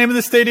 what's the name of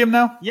the stadium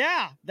now?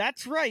 Yeah,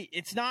 that's right.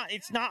 It's not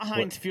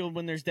Heinz Field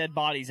when there's dead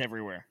bodies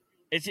everywhere.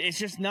 It's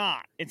just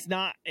not. It's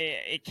not.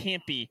 It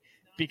can't be,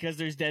 because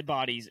there's dead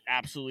bodies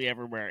absolutely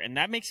everywhere, and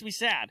that makes me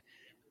sad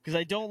because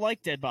I don't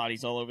like dead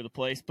bodies all over the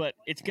place. But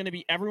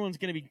everyone's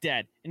gonna be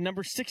dead. And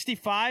number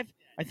 65,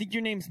 I think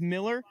your name's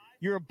Miller.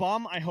 You're a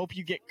bum. I hope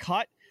you get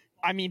cut.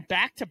 I mean,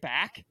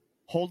 back-to-back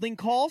holding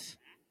calls.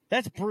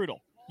 That's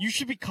brutal. You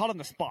should be cut on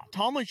the spot.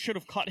 Tomlin should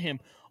have cut him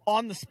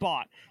on the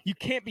spot. You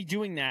can't be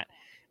doing that.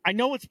 I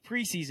know it's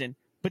preseason,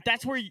 but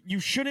that's where you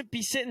shouldn't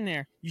be sitting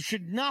there. You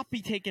should not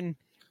be taking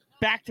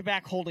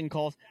back-to-back holding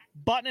calls.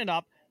 Button it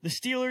up. The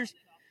Steelers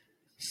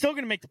still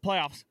going to make the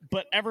playoffs,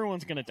 but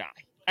everyone's going to die.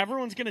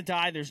 Everyone's going to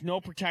die. There's no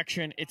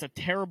protection. It's a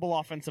terrible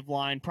offensive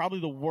line, probably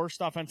the worst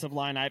offensive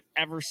line I've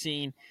ever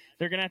seen.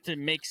 They're going to have to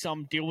make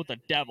some deal with the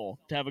devil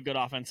to have a good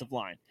offensive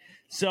line.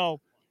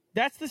 So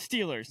that's the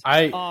Steelers.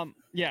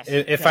 Yes.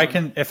 If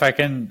I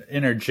can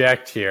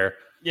interject here.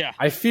 Yeah.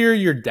 I fear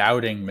you're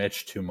doubting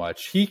Mitch too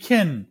much. He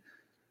can,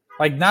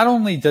 like, not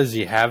only does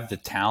he have the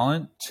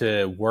talent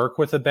to work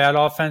with a bad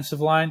offensive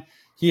line,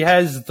 he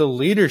has the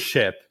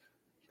leadership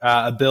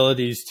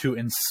abilities to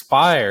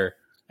inspire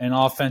an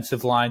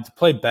offensive line to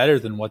play better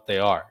than what they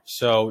are.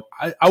 So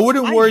I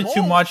wouldn't worry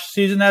too much.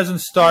 Season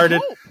hasn't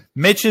started.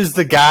 Mitch is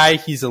the guy.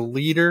 He's a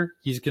leader.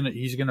 He's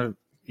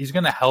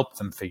gonna help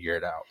them figure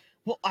it out.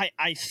 Well,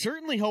 I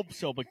certainly hope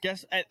so, but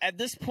guess at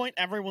this point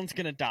everyone's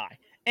gonna die.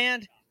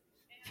 And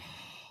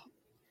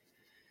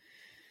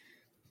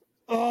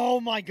oh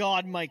my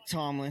God, Mike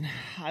Tomlin!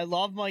 I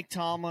love Mike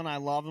Tomlin. I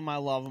love him.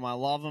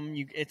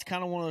 It's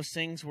kind of one of those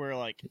things where,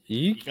 like,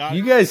 you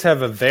guys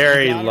have a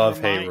very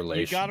love-hate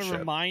relationship. You got to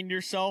remind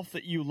yourself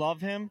that you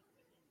love him.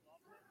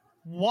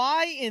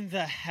 Why in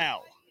the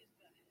hell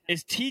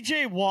is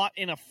T.J. Watt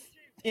in a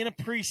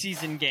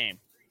preseason game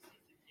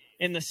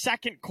in the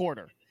second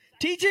quarter?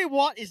 T.J.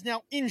 Watt is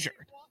now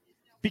injured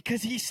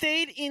because he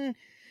stayed in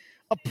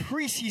a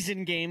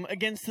preseason game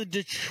against the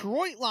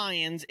Detroit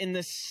Lions in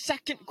the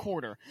second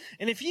quarter.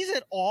 And if he's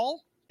at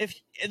all, if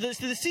the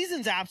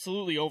season's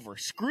absolutely over.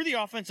 Screw the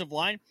offensive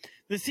line.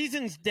 The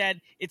season's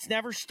dead. It's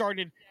never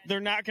started. They're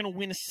not going to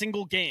win a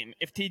single game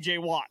if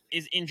TJ Watt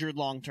is injured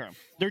long term.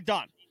 They're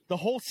done. The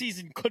whole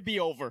season could be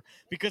over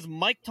because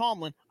Mike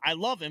Tomlin, I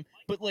love him,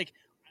 but, like,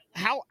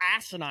 how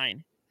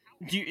asinine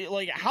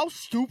how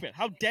stupid,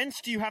 how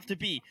dense do you have to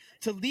be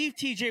to leave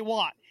TJ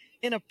Watt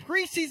in a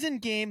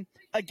preseason game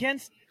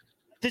against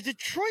the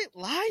Detroit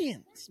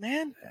Lions,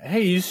 man?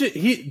 Hey,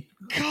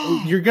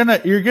 you're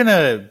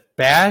gonna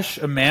bash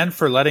a man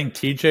for letting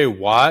T.J.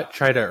 Watt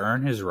try to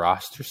earn his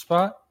roster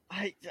spot?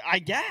 I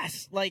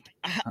guess. Like,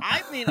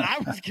 I mean, I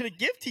was gonna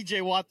give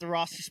T.J. Watt the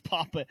roster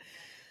spot, but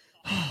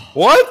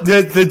what?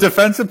 The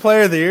defensive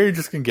player of the year? You're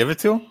just gonna give it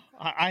to him?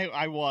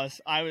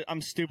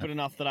 I'm stupid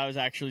enough that I was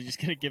actually just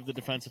gonna give the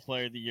defensive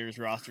player of the year's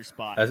roster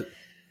spot.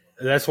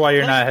 That's why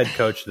you're not head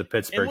coach of the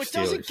Pittsburgh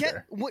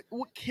Steelers.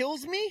 What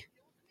kills me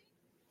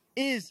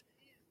is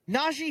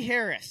Najee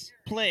Harris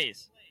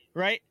plays,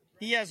 right?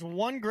 He has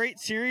one great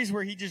series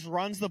where he just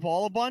runs the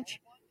ball a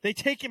bunch. They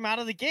take him out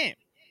of the game.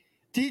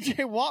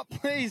 TJ Watt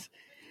plays.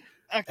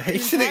 He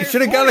should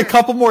have got a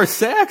couple more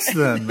sacks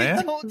then,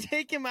 man. Don't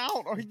take him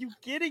out. Are you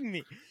kidding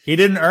me? He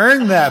didn't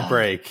earn that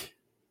break.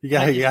 You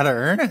gotta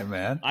earn it,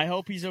 man. I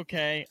hope he's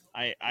okay.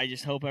 I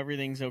just hope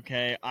everything's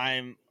okay.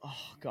 I'm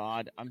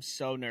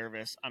so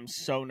nervous.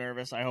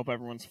 I hope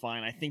everyone's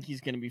fine. I think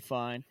he's gonna be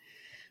fine.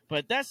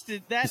 But that's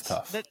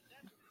tough.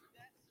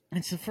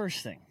 It's the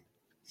first thing.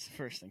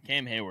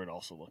 Cam Hayward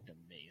also looked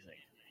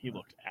amazing. He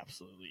looked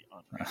absolutely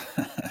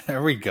unreal.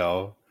 There we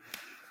go.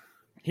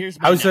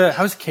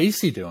 How's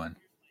Casey doing?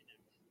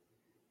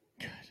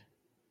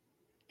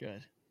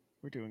 Good.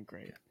 We're doing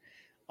great.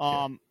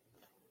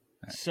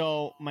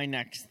 So my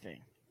next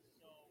thing.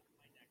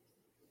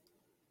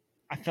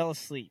 I fell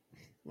asleep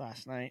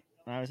last night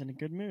and I was in a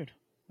good mood.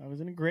 I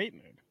was in a great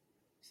mood.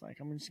 It's like,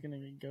 I'm just gonna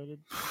go to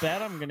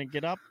bed. I'm gonna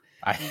get up.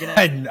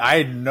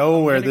 I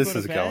know where this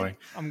is going.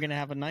 I'm going to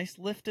have a nice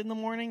lift in the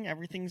morning.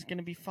 Everything's going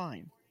to be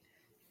fine.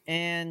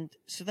 And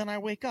so then I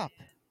wake up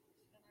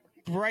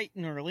bright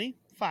and early,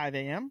 5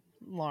 a.m.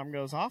 Alarm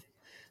goes off.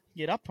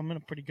 get up. I'm in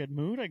a pretty good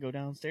mood. I go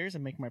downstairs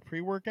and make my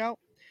pre-workout.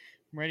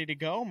 I'm ready to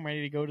go. I'm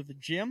ready to go to the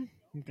gym.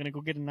 I'm going to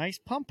go get a nice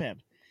pump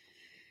in.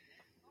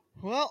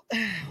 Well,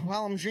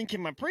 while I'm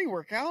drinking my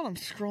pre-workout, I'm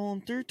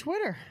scrolling through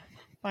Twitter.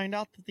 Find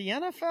out that the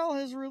NFL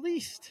has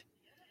released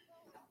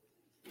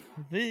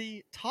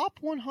the top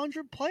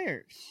 100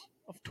 players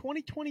of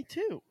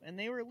 2022, and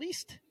they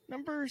released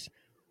numbers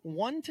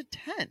 1 to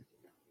 10.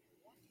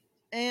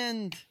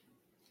 And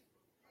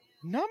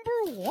number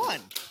 1,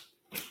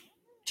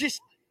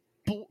 just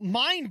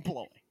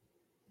mind-blowing.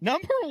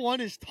 Number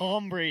 1 is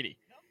Tom Brady.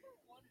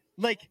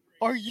 Like,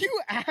 are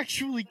you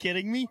actually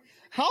kidding me?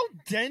 How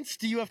dense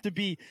do you have to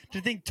be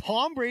to think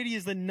Tom Brady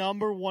is the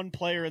number 1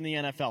 player in the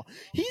NFL?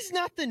 He's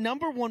not the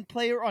number 1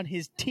 player on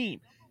his team.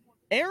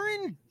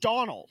 Aaron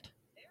Donald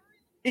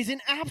is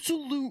an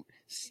absolute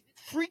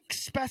freak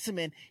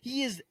specimen.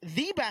 He is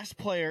the best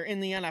player in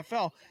the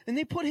NFL, and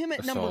they put him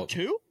at number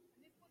 2?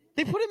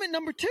 They put him at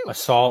number 2.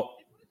 Assault.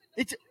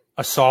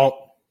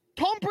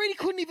 Tom Brady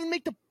couldn't even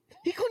make the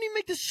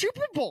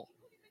Super Bowl.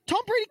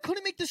 Tom Brady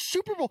couldn't make the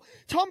Super Bowl.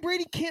 Tom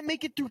Brady can't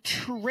make it through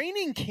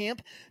training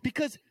camp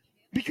because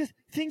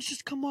things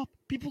just come up.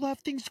 People have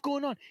things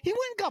going on. He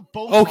went and got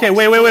Botox. Okay,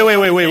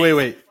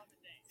 wait.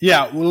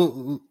 Yeah,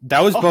 well,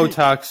 that was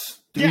Botox.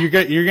 Yeah.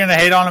 You're going to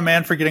hate on a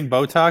man for getting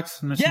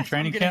Botox in this training camp?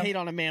 I'm going to hate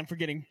on a man for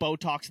getting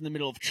Botox in the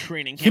middle of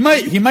training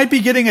camp. He might be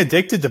getting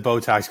addicted to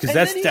Botox because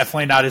that's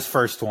definitely not his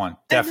first one.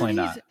 Definitely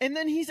not. And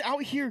then he's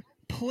out here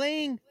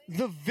playing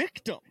the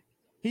victim.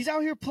 He's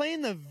out here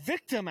playing the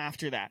victim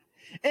after that.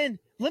 And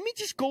let me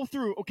just go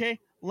through, okay?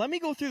 Let me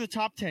go through the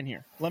top 10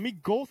 here. Let me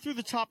go through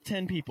the top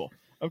 10 people,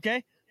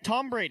 okay?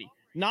 Tom Brady,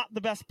 not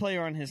the best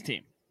player on his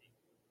team.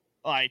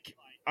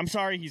 I'm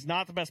sorry, he's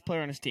not the best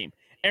player on his team.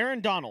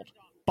 Aaron Donald,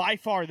 by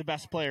far the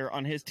best player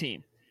on his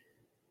team.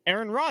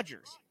 Aaron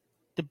Rodgers,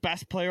 the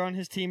best player on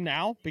his team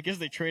now because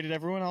they traded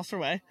everyone else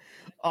away.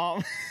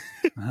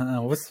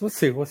 We'll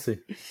see.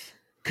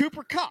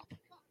 Cooper Kupp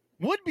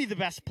would be the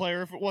best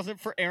player if it wasn't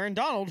for Aaron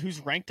Donald, who's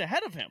ranked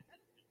ahead of him.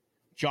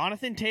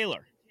 Jonathan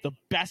Taylor, the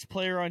best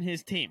player on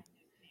his team.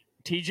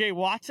 TJ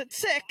Watts at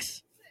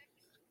 6,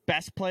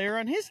 best player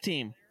on his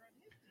team.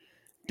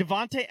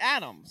 Devontae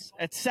Adams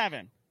at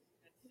 7,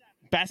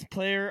 best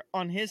player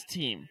on his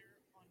team.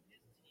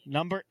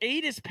 Number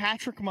 8 is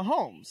Patrick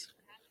Mahomes,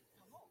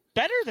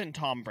 better than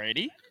Tom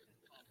Brady,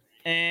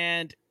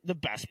 and the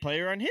best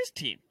player on his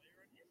team.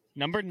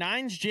 Number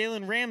 9 is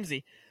Jalen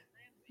Ramsey.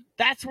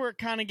 That's where it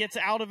kind of gets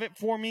out of it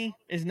for me,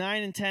 is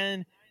 9 and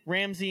 10,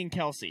 Ramsey and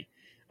Kelsey.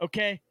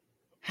 Okay,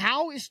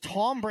 how is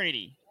Tom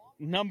Brady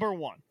number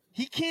 1?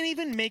 He can't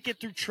even make it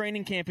through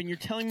training camp, and you're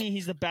telling me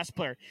he's the best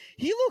player.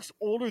 He looks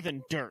older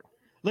than dirt.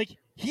 Like,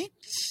 he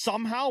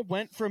somehow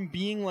went from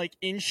being,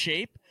 in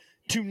shape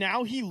to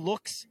now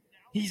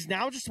he's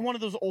now just one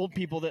of those old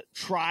people that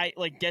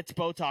gets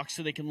Botox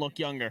so they can look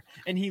younger.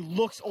 And he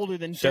looks older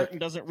than dirt and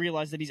doesn't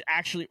realize that he's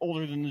actually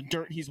older than the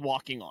dirt he's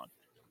walking on.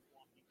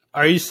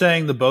 Are you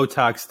saying the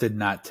Botox did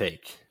not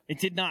take? It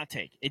did not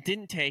take. It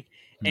didn't take.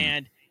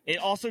 And it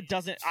also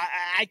doesn't.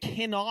 I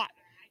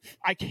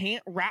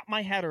can't wrap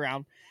my head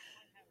around.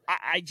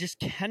 I just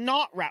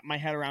cannot wrap my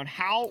head around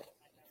how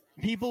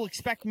people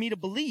expect me to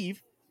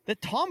believe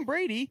that Tom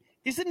Brady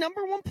is the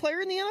number 1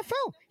 player in the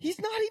NFL. He's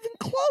not even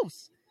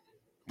close.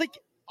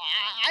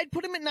 I'd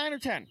put him at 9 or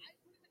 10.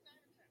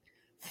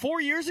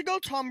 4 years ago,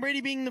 Tom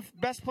Brady being the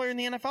best player in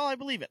the NFL, I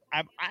believe it.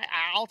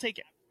 I'll take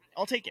it.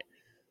 I'll take it.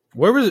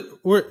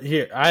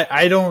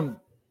 I don't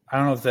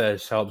know if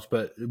that helps,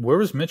 but where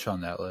was Mitch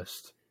on that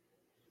list?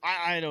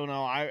 I don't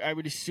know. I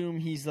would assume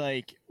he's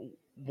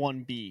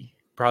 1B.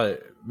 Probably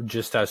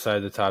just outside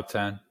the top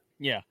 10.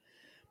 Yeah.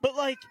 But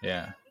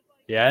Yeah.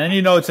 Yeah, and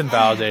it's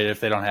invalidated if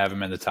they don't have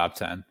him in the top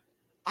 10.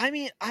 I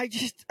mean, I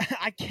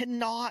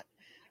cannot.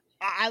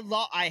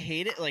 I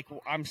hate it.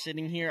 I'm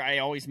sitting here. I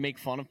always make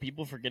fun of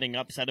people for getting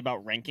upset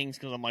about rankings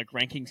because I'm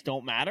rankings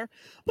don't matter.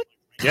 But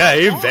yeah,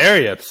 you're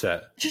very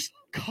upset. Just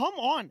come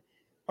on.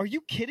 Are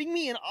you kidding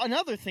me? And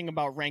another thing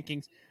about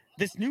rankings,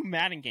 this new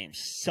Madden game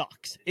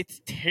sucks. It's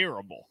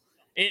terrible.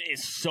 It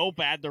is so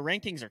bad. The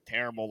rankings are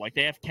terrible.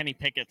 They have Kenny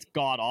Pickett's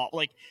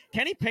god-awful.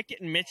 Kenny Pickett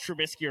and Mitch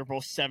Trubisky are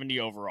both 70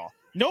 overall.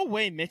 No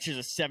way Mitch is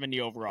a 70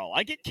 overall.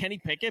 I get Kenny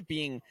Pickett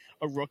being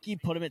a rookie,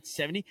 put him at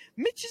 70.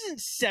 Mitch isn't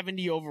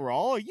 70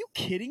 overall. Are you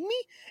kidding me?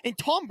 And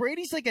Tom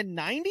Brady's a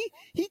 90?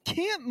 He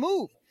can't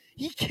move.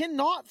 He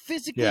cannot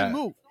physically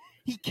move.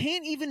 He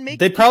can't even make.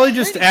 They probably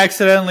just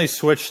accidentally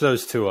switched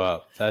those two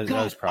up. That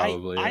was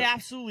probably. I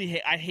absolutely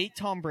hate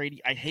Tom Brady.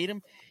 I hate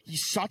him.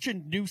 He's such a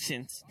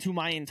nuisance to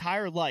my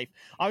entire life.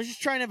 I was just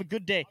trying to have a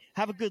good day,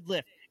 have a good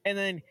lift, and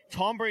then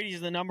Tom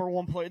Brady's the number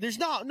 1 player. He's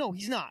not.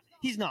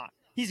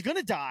 He's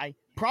gonna die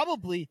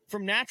probably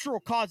from natural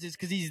causes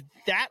because he's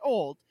that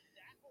old.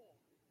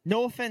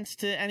 No offense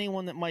to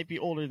anyone that might be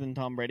older than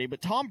Tom Brady,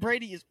 but Tom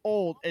Brady is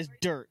old as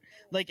dirt.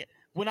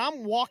 When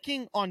I'm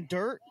walking on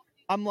dirt,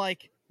 I'm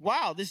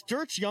wow, this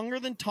dirt's younger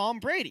than Tom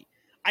Brady.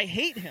 I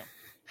hate him.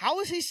 How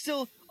is he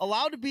still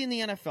allowed to be in the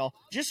NFL?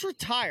 Just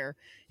retire.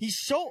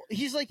 He's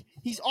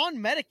on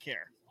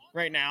Medicare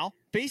right now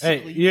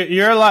basically,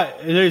 you're a lot.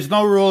 There's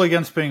no rule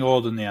against being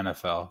old in the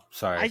NFL.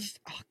 Sorry.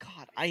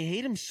 I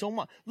hate him so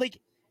much. Like,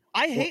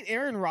 I hate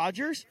Aaron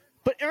Rodgers,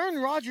 but Aaron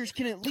Rodgers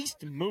can at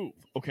least move.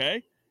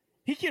 Okay,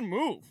 he can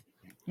move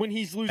when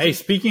he's losing. Hey,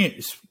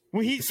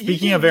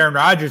 speaking of Aaron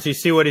Rodgers, you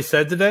see what he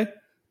said today?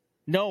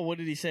 No, what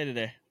did he say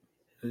today?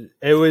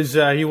 It was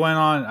he went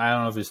on. I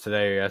don't know if it was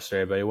today or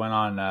yesterday, but he went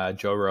on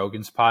Joe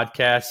Rogan's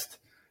podcast.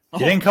 He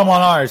didn't come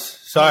on ours.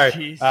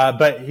 Sorry,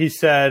 but he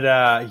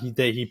said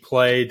he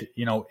played,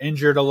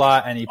 injured a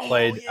lot, and he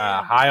played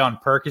high on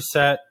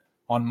Percocet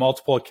on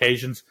multiple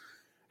occasions.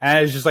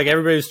 And it's just like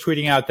everybody was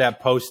tweeting out that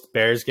post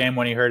Bears game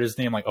when he hurt his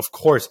knee. I'm like, of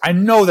course, I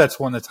know that's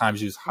one of the times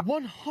he was high.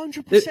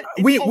 100%.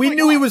 We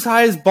knew he was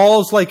high as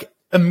balls like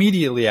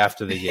immediately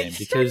after the game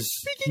because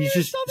he's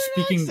just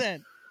speaking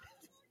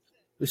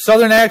the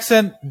Southern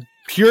accent,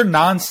 pure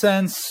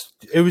nonsense.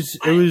 It was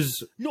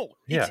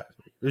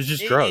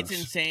just drugs. It's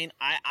insane.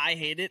 I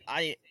hate it.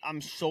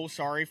 I'm so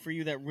sorry for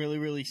you. That really,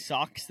 really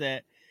sucks.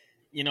 That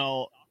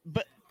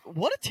but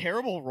what a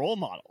terrible role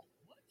model.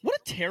 What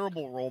a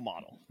terrible role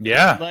model.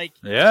 Yeah.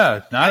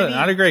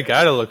 Not a great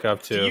guy to look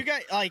up to. You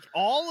guys,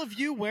 all of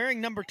you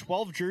wearing number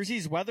 12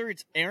 jerseys, whether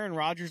it's Aaron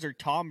Rodgers or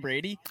Tom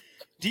Brady,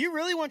 do you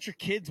really want your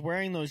kids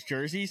wearing those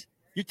jerseys?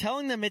 You're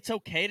telling them it's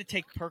okay to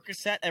take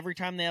Percocet every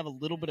time they have a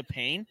little bit of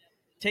pain?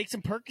 Take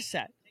some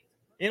Percocet.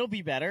 It'll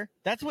be better.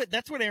 That's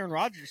what Aaron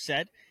Rodgers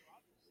said.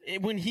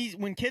 When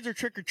kids are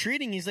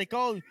trick-or-treating, he's like,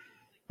 oh,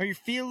 are you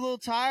feeling a little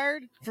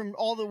tired from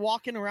all the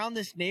walking around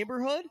this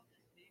neighborhood?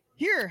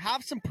 Here,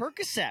 have some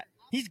Percocet.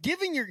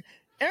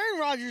 Aaron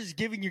Rodgers is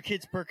giving your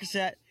kids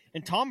Percocet,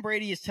 and Tom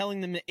Brady is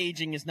telling them that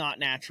aging is not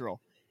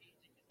natural.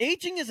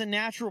 Aging is a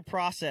natural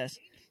process,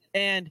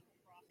 and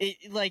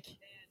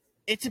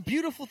it's a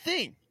beautiful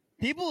thing.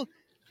 People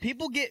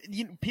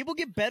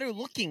get better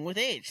looking with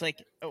age.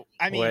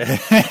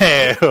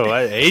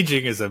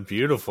 Aging is a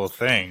beautiful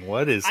thing.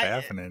 What is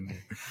happening?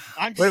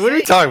 What are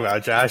you talking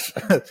about, Josh?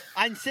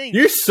 I'm saying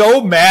you're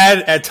so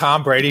mad at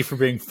Tom Brady for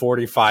being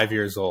 45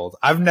 years old.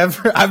 I've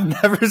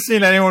never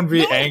seen anyone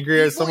be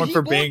angry at someone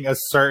for being a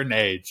certain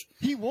age.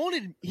 He won't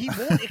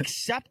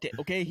accept it.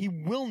 Okay, he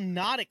will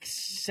not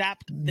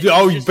accept.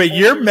 But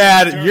you're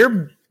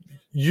mad.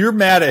 You're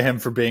mad at him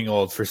for being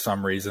old for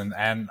some reason,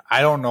 and I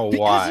don't know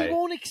why. Because he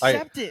won't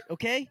accept it,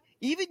 okay?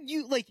 Even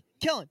you,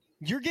 Kellen,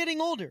 you're getting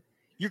older.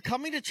 You're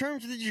coming to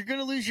terms that you're going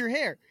to lose your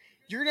hair.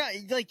 You're not,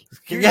 Hey,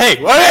 we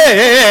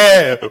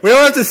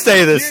don't have to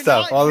say this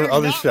stuff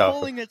on the show. You're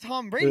pulling a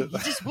Tom Brady. He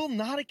just will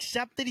not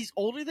accept that he's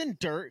older than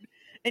dirt,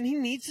 and he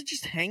needs to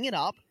just hang it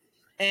up.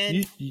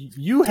 And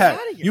you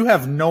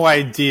have no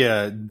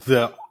idea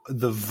the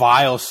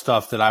vile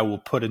stuff that I will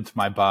put into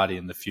my body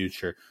in the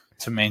future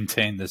to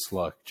maintain this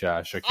look,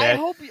 Josh. Okay.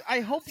 I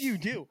hope you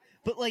do,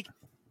 but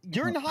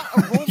you're not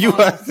a role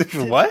model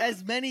to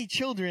as many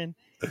children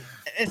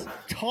as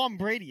Tom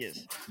Brady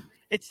is.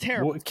 It's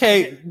terrible.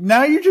 Okay,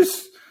 now you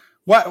just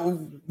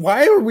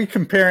why are we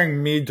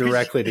comparing me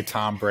directly to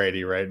Tom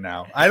Brady right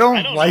now? I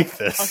don't like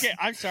this. Okay,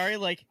 I'm sorry.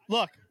 Look,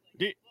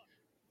 dude,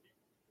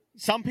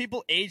 some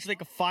people age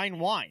like a fine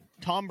wine.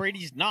 Tom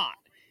Brady's not.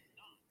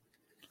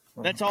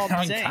 That's all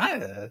I'm saying.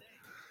 Kinda.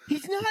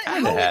 He's not.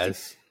 Kinda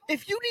has.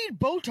 If you need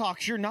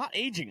Botox, you're not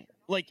aging.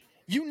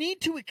 You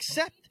need to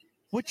accept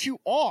what you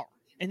are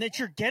and that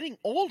you're getting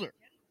older.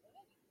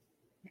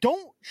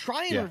 Don't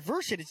try and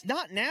reverse it. It's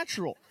not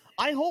natural.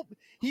 I hope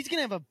he's going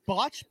to have a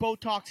botched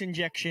Botox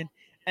injection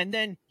and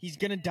then he's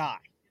going to die.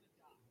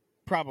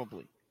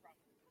 Probably.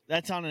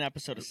 That's on an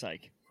episode of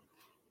Psych.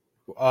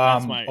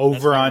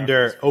 Over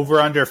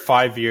under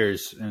 5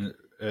 years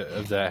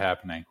of that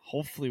happening.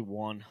 Hopefully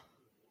 1.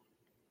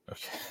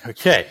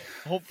 Okay.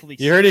 Hopefully,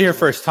 you heard it here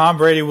first. Tom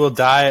Brady will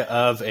die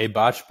of a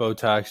botched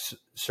Botox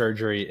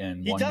surgery in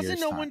 1 year's time. He doesn't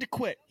know when to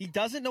quit. He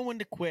doesn't know when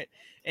to quit.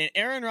 And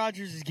Aaron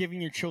Rodgers is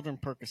giving your children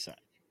Percocet.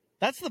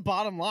 That's the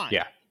bottom line.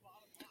 Yeah.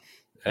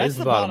 That is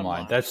the bottom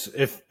line. That's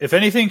if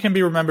anything can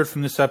be remembered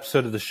from this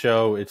episode of the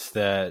show, it's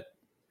that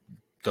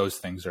those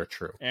things are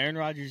true. Aaron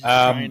Rodgers is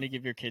trying to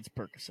give your kids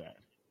Percocet.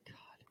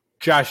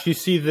 Josh, you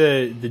see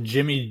the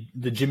Jimmy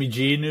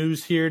G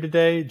news here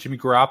today? Jimmy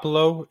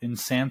Garoppolo in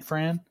San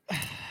Fran?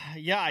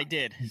 Yeah, I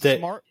did.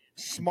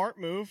 Smart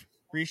move,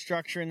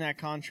 restructuring that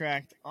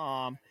contract.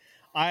 I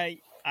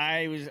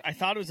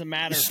thought it was a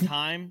matter of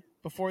time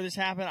before this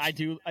happened. I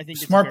think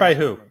it's smart by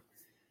who?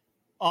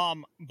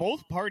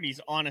 Both parties,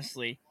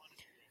 honestly.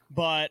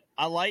 But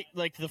I like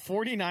the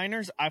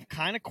 49ers. I've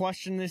kind of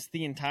questioned this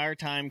the entire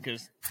time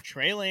because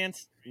Trey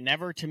Lance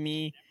never to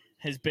me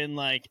has been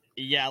let's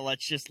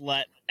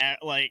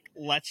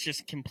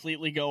just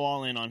completely go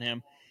all in on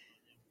him.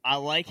 I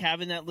like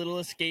having that little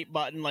escape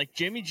button.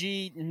 Jimmy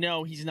G,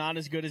 no, he's not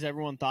as good as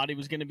everyone thought he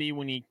was going to be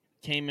when he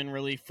came in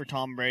relief for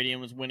Tom Brady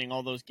and was winning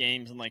all those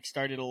games and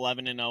started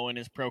 11-0 in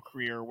his pro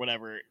career or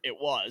whatever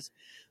it was.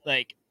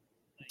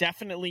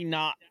 Definitely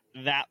not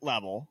that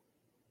level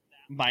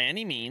by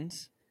any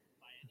means.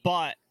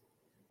 But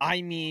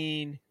I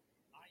mean,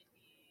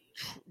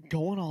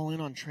 going all in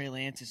on Trey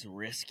Lance is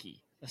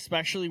risky,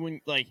 especially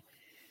when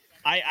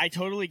I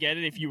totally get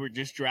it if you were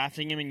just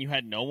drafting him and you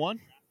had no one.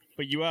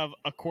 but you have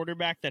a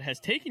quarterback that has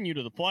taken you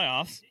to the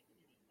playoffs.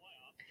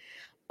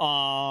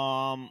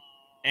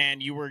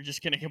 And you were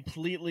just going to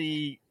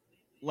completely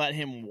let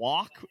him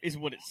walk is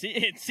what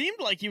it seemed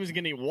like he was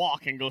going to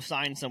walk and go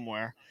sign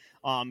somewhere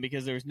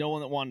because there was no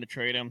one that wanted to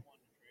trade him.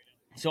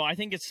 So I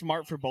think it's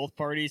smart for both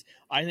parties.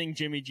 I think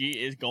Jimmy G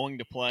is going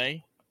to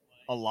play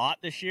a lot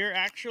this year,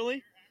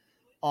 actually.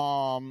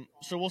 So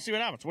we'll see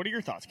what happens. What are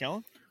your thoughts,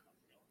 Kellen?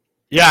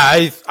 Yeah,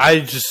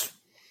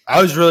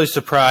 I was really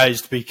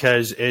surprised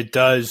because it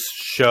does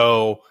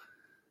show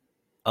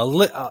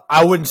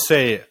I wouldn't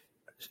say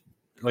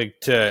like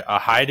to a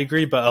high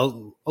degree, but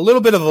a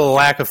little bit of a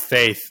lack of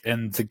faith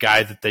in the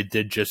guy that they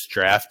did just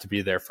draft to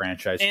be their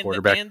franchise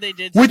quarterback, and they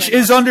did which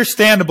is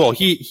understandable.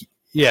 He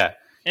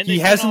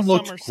hasn't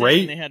looked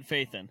great. They had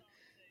faith in.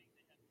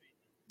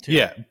 Too.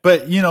 Yeah,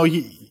 but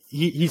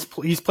he's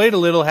played a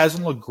little,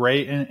 hasn't looked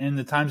great in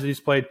the times that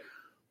he's played,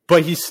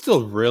 but he's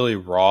still really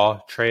raw,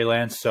 Trey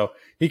Lance. So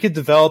he could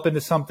develop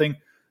into something.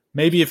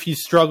 Maybe if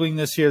he's struggling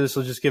this year, this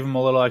will just give him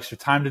a little extra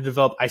time to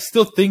develop. I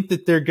still think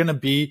that they're going to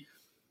be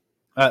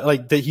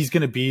that he's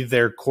going to be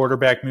their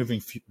quarterback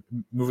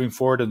moving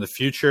forward in the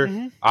future.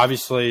 Mm-hmm.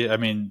 Obviously, I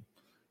mean,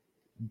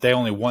 they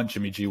only want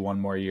Jimmy G one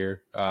more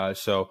year,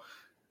 so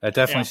that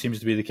definitely seems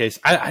to be the case.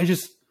 I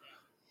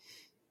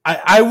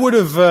would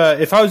have,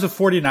 if I was a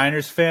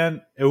 49ers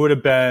fan, it would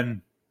have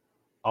been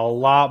a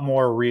lot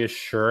more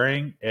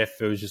reassuring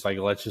if it was just like,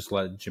 let's just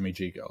let Jimmy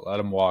G go, let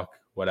him walk,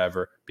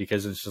 whatever,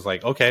 because it's just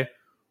like, okay,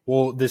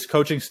 well, this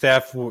coaching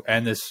staff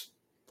and this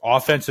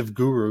offensive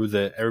guru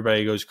that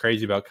everybody goes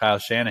crazy about, Kyle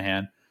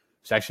Shanahan,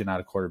 who's actually not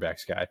a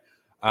quarterbacks guy,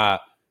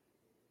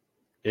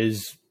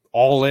 is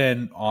all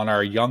in on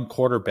our young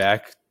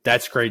quarterback.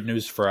 That's great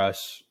news for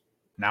us.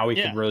 Now we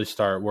can really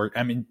start work.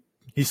 I mean,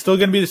 he's still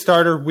going to be the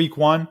starter week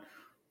 1,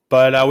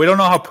 but we don't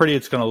know how pretty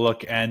it's going to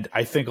look. And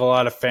I think a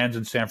lot of fans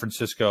in San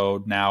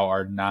Francisco now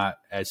are not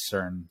as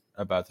certain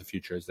about the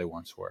future as they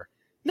once were.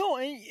 No,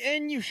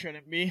 and you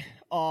shouldn't be.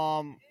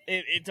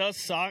 It does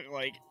suck.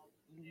 Like,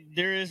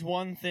 there is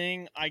one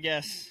thing I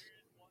guess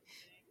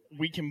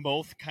we can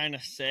both kind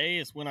of say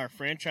is when our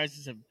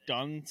franchises have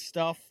done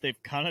stuff,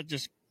 they've kind of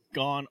just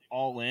gone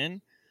all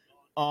in,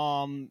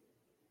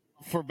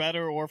 for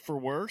better or for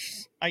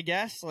worse, I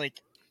guess. Like,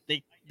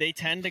 they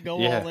tend to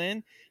go all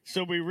in.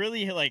 So we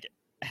really like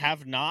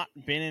have not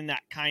been in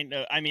that kind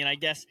of, I mean, I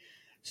guess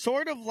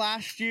sort of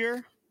last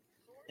year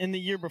and the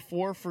year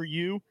before for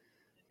you,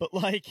 but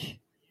like,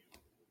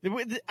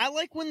 I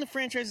like when the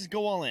franchises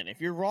go all in. If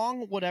you're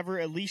wrong, whatever,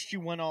 at least you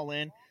went all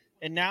in.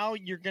 And now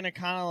you're going to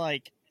kind of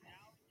like,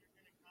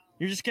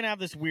 you're just going to have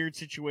this weird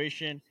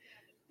situation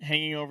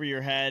hanging over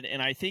your head.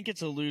 And I think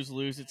it's a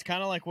lose-lose. It's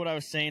kind of like what I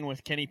was saying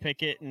with Kenny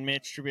Pickett and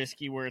Mitch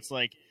Trubisky, where it's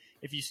like,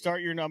 if you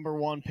start your number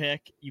 1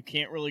 pick, you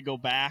can't really go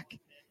back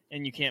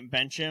and you can't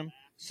bench him.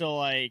 So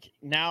like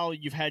now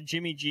you've had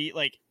Jimmy G,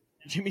 like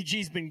Jimmy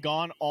G's been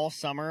gone all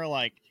summer.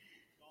 Like,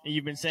 and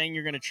you've been saying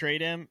you're going to trade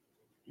him.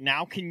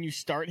 Now can you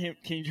start him?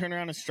 Can you turn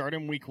around and start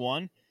him week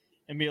 1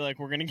 and be like,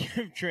 we're going to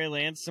give Trey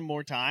Lance some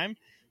more time?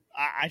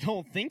 I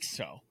don't think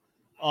so.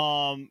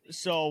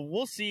 So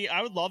we'll see.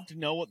 I would love to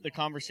know what the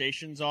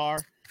conversations are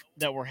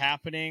that were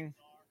happening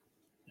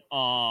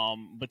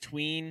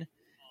between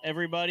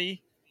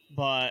everybody,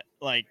 but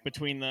like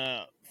between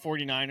the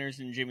 49ers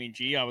and Jimmy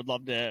G, I would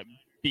love to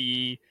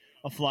be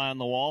a fly on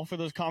the wall for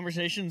those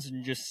conversations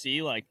and just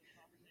see, like,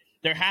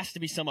 there has to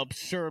be some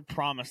absurd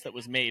promise that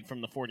was made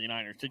from the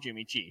 49ers to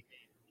Jimmy G.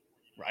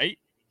 Right?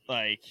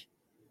 Like,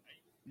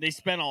 they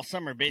spent all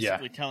summer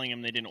basically telling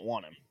him they didn't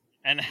want him.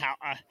 And how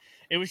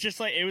it was just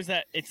like,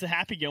 it's the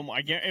Happy Gilmore.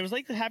 It was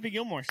like the Happy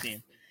Gilmore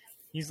scene.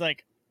 He's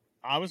like,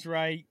 I was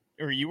right,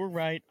 or you were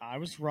right, I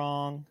was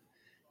wrong.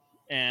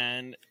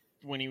 And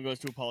when he goes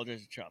to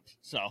apologize to Chubbs.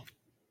 So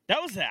that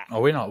was that.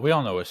 Oh, we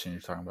all know what scene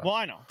you're talking about. Well,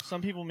 I know.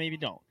 Some people maybe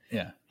don't.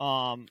 Yeah.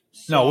 So,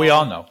 no, we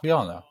all know. We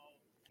all know.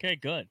 Okay,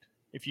 good.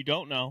 If you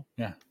don't know.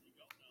 Yeah.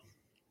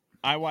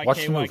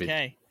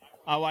 IYKYK.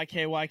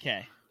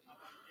 IYKYK.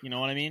 You know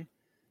what I mean?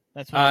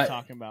 That's what I'm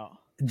talking about.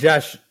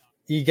 Josh,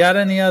 you got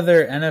any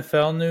other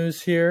NFL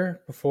news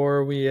here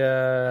before we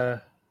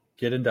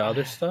get into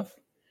other stuff?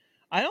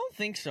 I don't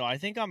think so. I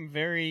think I'm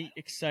very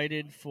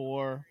excited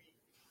for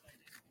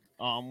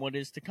what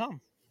is to come.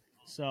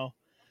 So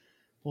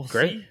we'll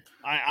see.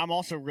 I'm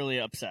also really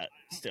upset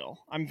still.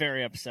 I'm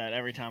very upset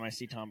every time I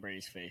see Tom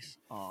Brady's face.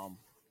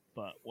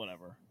 But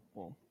whatever.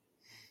 Well,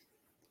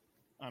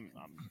 I'm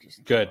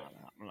just good.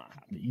 I'm not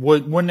happy.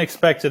 Wouldn't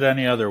expect it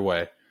any other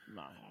way. I'm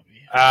not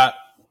happy.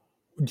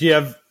 Do you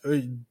have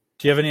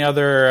any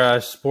other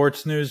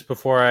sports news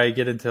before I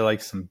get into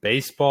like some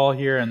baseball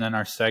here and then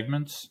our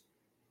segments?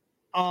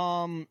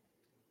 No.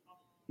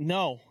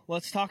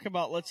 Let's talk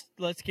about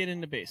let's get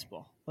into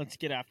baseball. Let's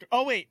get after.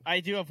 Oh wait, I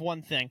do have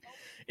one thing.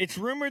 It's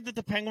rumored that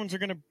the Penguins are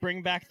going to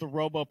bring back the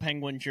Robo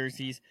Penguin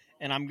jerseys,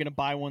 and I'm going to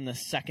buy one the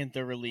second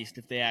they're released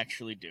if they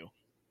actually do.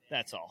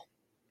 That's all.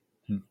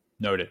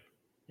 Noted.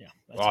 Yeah.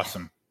 That's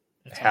awesome.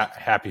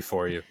 Happy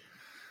for you.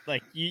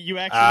 Like, you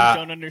actually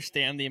don't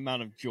understand the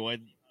amount of joy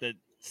that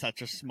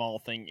such a small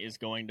thing is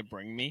going to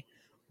bring me.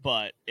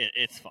 but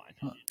it's fine.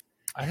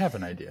 I have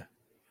an idea.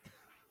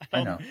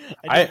 I know.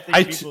 I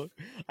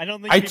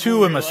don't think I people too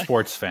am a realize-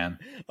 sports fan.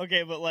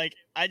 Okay, but like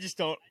I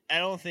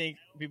don't think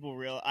people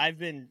realize. I've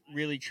been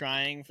really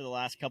trying for the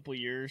last couple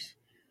years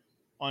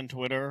on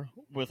Twitter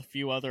with a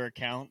few other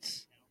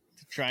accounts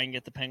to try and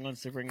get the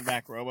Penguins to bring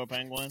back Robo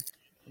Penguin,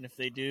 and if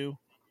they do,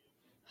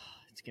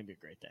 it's gonna be a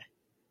great day.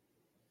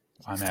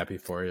 I'm happy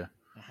for you.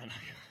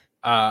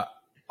 All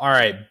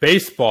right,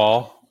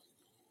 baseball.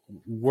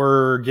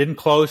 We're getting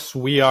close.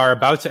 We are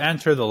about to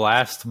enter the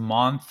last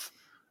month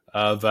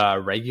of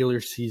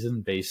regular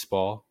season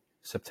baseball.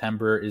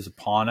 September is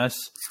upon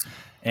us,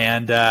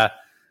 and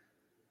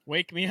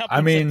wake me up.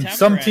 I mean,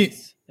 September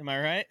ends. Am I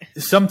right?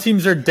 Some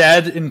teams are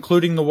dead,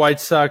 including the White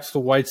Sox. The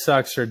White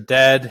Sox are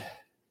dead,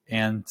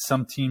 and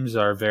some teams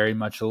are very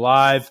much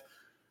alive.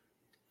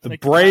 The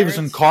Like Braves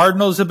the and Pirates?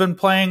 Cardinals have been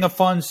playing a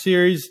fun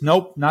series.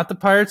 Nope, not the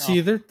Pirates Oh.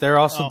 either. They're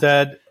also Oh.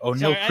 dead.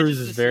 O'Neill Sorry, I Cruz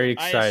just is very assumed-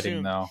 I exciting,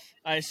 assumed- though.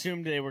 I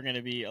assumed they were going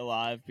to be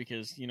alive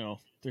because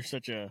they're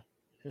such a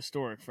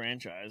historic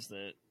franchise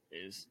that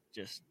is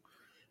just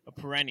a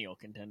perennial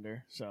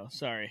contender. So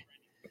sorry,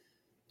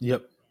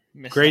 Yep.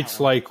 missed Greats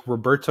that one. like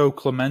Roberto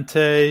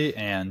Clemente,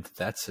 and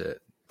that's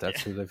it.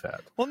 That's who they've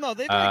had. Well, no,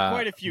 they've had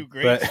quite a few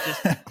greats. but-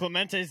 Just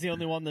Clemente's the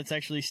only one that's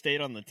actually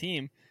stayed on the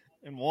team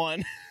and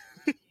won.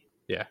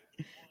 Yeah.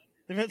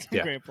 They've had some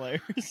Yeah. great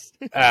players.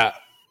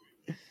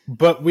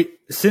 But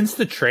since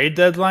the trade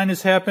deadline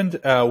has happened,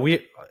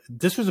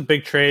 this was a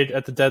big trade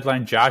at the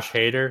deadline. Josh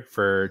Hader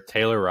for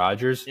Taylor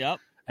Rogers. Yep.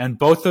 And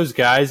both those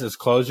guys as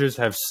closers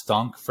have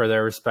stunk for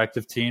their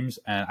respective teams,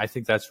 and I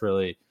think that's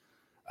really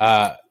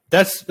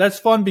that's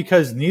fun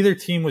because neither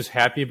team was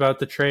happy about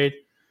the trade,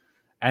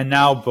 and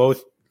now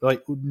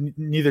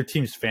neither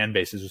team's fan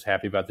bases was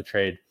happy about the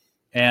trade,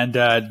 and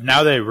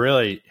now they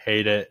really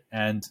hate it.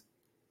 And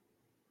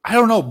I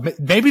don't know,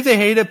 maybe they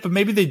hate it, but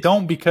maybe they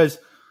don't because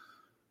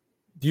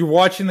you're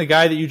watching the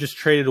guy that you just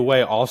traded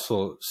away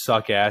also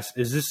suck ass.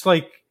 Is this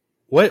like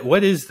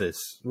what is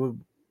this?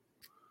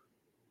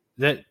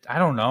 That I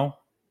don't know.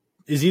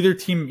 Is either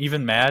team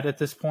even mad at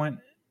this point?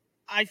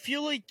 I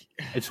feel like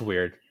It's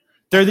weird.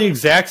 They're the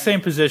exact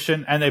same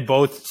position, and they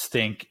both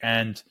stink,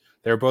 and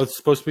they're both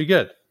supposed to be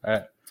good.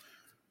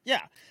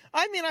 yeah.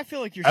 I mean, I feel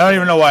like you're. I don't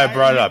even know why I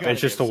brought it you up. gotta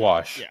It's just give a some-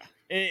 wash. Yeah,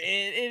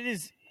 it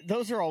is.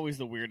 Those are always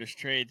the weirdest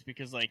trades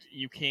because like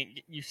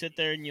you sit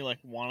there and you like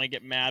want to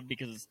get mad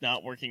because it's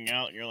not working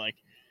out, and you're like,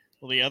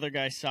 well, the other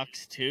guy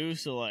sucks too,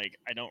 so like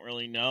I don't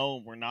really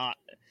know. We're not.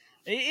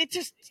 It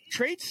just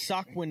trades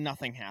suck when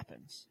nothing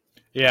happens.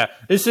 Yeah,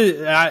 this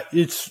is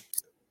it's.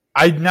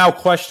 I now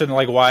question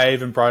like why I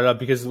even brought it up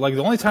because like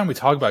the only time we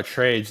talk about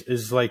trades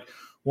is like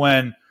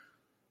when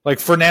like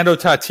Fernando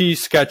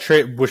Tatis got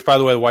traded, which by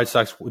the way the White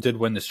Sox did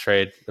win this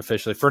trade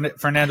officially.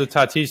 Fernando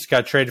Tatis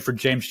got traded for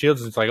James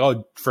Shields. It's like,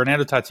 oh,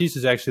 Fernando Tatis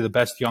is actually the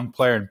best young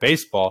player in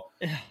baseball,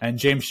 and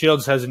James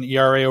Shields has an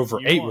ERA over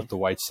 8 with the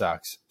White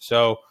Sox.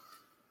 So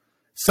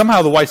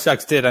somehow the White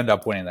Sox did end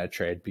up winning that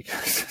trade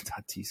because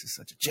Tatis is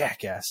such a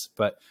jackass.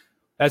 But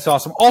that's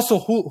awesome. Also,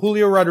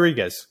 Julio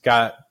Rodriguez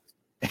got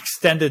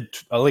extended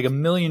like 1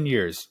 million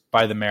years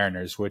by the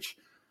Mariners, which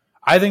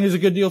I think is a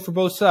good deal for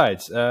both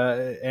sides.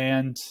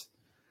 And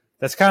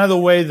that's kind of the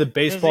way the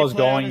baseball is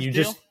play out going. his You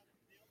deal? just,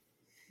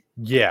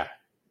 yeah,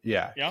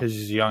 Yeah? because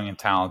he's young and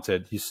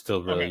talented. He's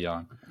still really Okay.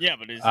 young. Yeah,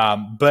 but it's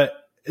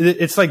But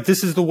it's like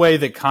this is the way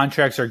that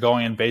contracts are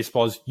going in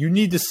baseball. Is you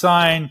need to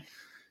sign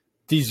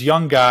these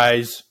young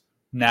guys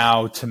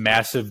now to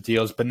massive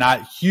deals, but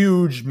not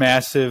huge,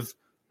 massive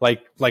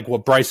like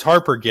what Bryce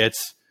Harper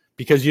gets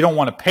because you don't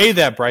want to pay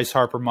that Bryce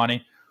Harper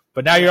money.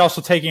 But now you're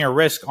also taking a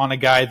risk on a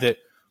guy that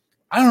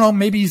I don't know.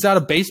 Maybe he's out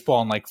of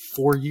baseball in like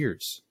 4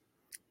 years.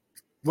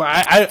 Well,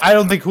 I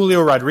don't think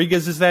Julio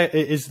Rodriguez is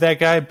that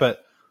guy,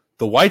 but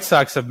the White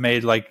Sox have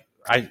made like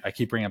I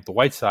keep bringing up the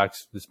White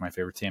Sox. This is my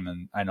favorite team,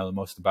 and I know the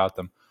most about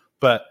them.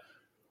 But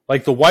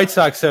like the White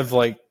Sox have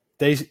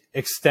they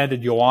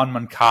extended Yoan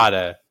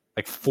Moncada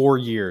like 4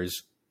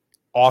 years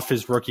off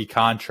his rookie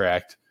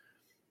contract,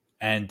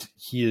 and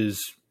he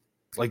is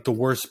like the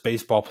worst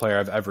baseball player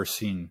I've ever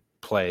seen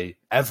play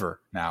ever.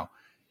 Now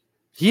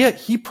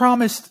he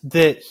promised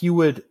that he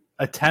would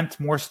attempt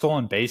more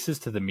stolen bases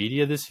to the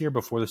media this year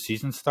before the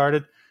season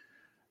started.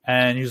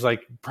 And he was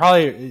like,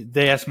 probably,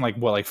 they asked him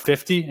like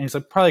 50? And he's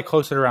like, probably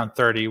closer to around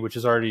 30, which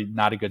is already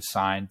not a good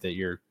sign that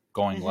you're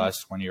going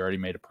less when you already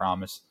made a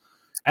promise.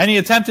 And he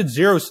attempted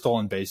 0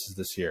 stolen bases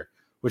this year,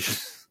 which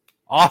is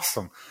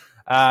awesome.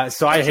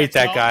 So I hate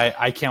that guy.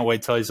 I can't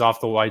wait till he's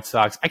off the White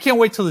Sox. I can't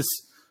wait till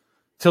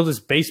this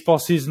baseball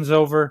season's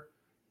over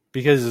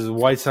because the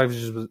White Sox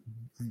is just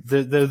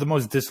they're the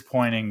most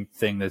disappointing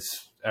thing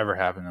that's ever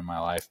happened in my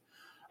life.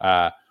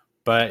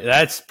 But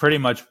that's pretty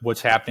much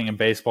what's happening in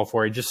baseball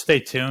for you. Just stay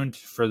tuned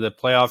for the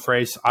playoff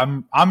race.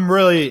 I'm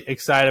really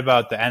excited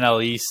about the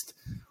NL East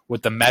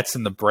with the Mets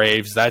and the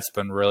Braves. That's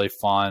been really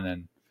fun.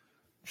 And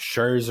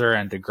Scherzer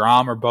and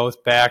DeGrom are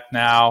both back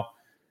now.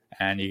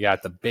 And you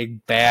got the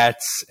big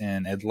bats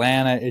in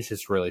Atlanta. It's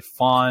just really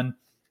fun.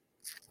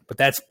 But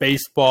that's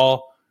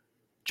baseball.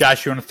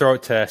 Josh, you want to throw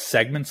it to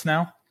segments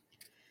now?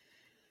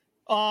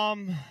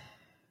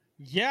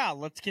 Yeah,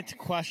 let's get to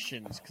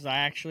questions because I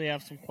actually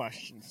have some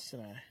questions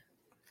today.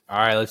 All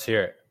right, let's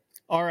hear it.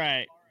 All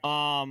right.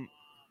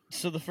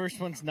 So the first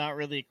one's not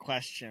really a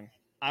question.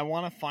 I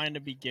want to find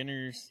a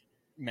beginner's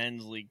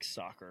men's league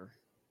soccer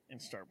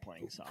and start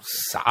playing soccer.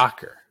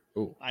 Soccer.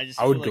 Ooh.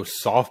 I would go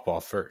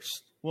softball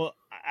first. Well,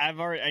 I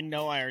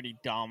already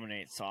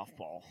dominate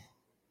softball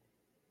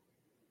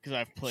because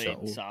I've played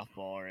softball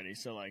already.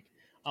 So like,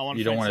 I want.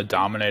 You don't want to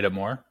dominate it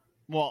more?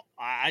 Well,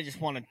 I just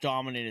want to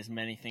dominate as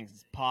many things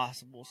as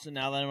possible. So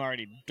now that I've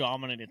already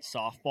dominated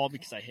softball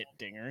because I hit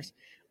dingers,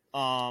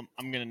 I'm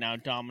gonna now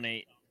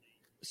dominate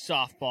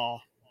softball.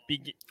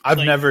 I've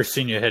never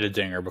seen you hit a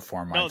dinger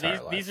before in my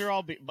entire life. These are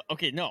all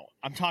okay. No,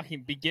 I'm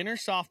talking beginner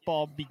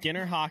softball,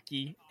 beginner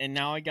hockey, and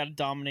now I got to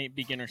dominate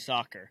beginner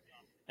soccer,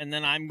 and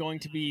then I'm going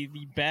to be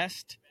the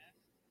best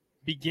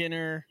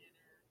beginner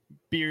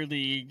beer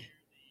league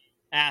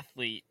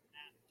athlete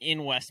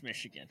in West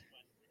Michigan.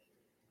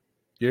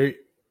 You're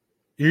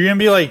gonna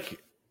be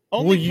like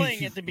only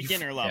playing at the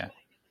beginner level.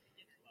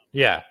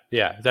 Yeah.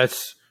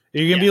 That's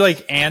you're gonna be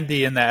like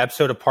Andy in that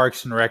episode of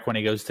Parks and Rec when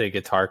he goes to a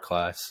guitar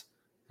class.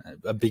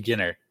 A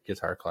beginner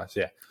guitar class.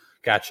 Yeah.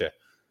 Gotcha.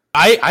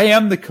 I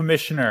am the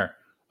commissioner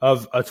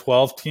of a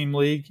 12-team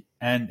league,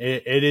 and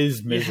it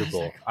is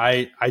miserable.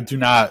 Yes. I do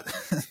not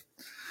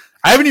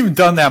 – I haven't even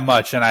done that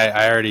much, and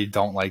I already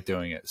don't like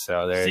doing it.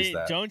 So there is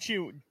that.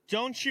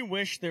 Don't you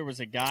wish there was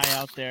a guy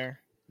out there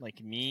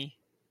like me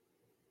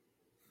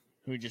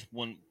who just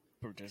wouldn't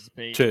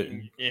participate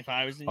if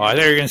I was in I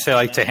thought you were going to say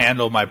like to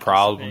handle my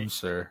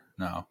problems or –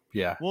 no.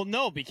 Yeah. Well,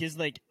 no, because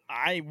like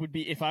I would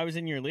be if I was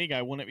in your league,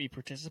 I wouldn't be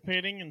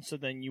participating, and so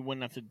then you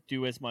wouldn't have to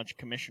do as much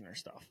commissioner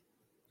stuff.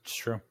 It's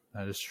true.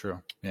 That is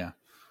true. Yeah.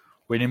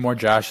 We need more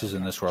Joshes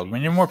in this world. We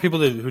need more people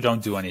who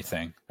don't do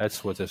anything.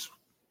 That's what this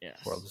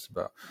world is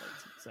about.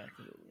 That's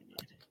exactly what we need.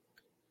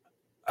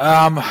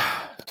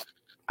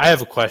 I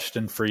have a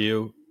question for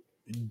you.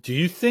 Do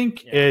you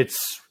think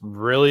it's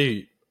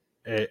really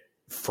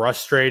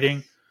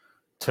frustrating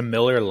to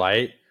Miller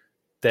Lite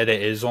that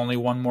it is only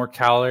one more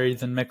calorie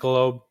than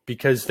Michelob?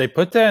 Because they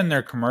put that in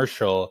their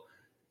commercial,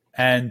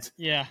 and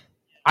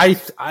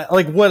I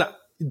like what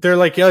they're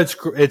like. Yeah,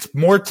 it's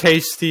more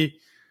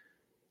tasty,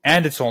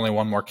 and it's only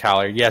one more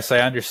calorie. Yes, I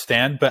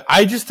understand, but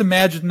I just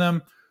imagine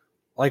them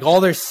like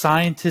all their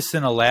scientists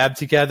in a lab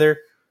together,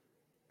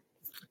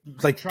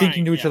 like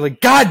thinking to each other,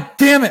 like, "God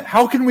damn it!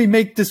 How can we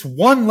make this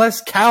one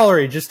less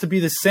calorie just to be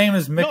the same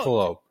as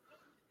Michelob?"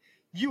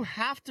 You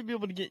have to be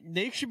able to get.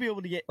 They should be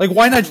able to get. Like,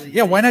 why not?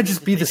 Yeah, why not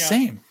just be the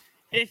same?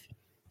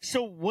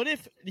 What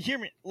if? Hear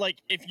me. Like,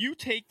 if you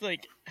take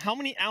like, how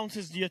many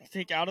ounces do you have to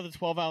take out of the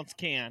 12-ounce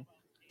can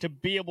to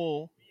be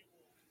able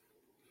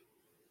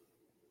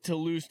to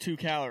lose 2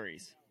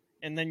 calories,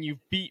 and then you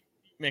beat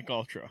Mich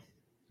Ultra?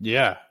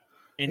 Yeah,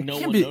 and no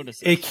one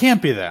notices. It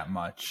can't be that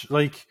much.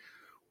 Like,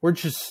 we're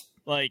just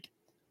like,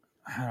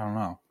 I don't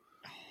know.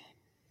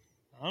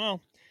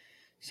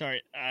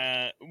 Sorry,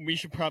 we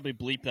should probably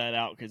bleep that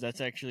out because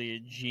that's actually a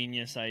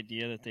genius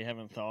idea that they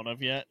haven't thought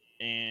of yet,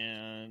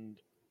 and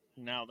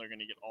now they're going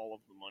to get all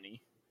of the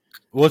money.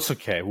 Well, it's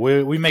okay.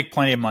 We make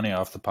plenty of money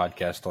off the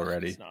podcast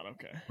already. It's not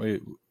okay.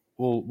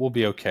 We'll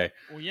be okay.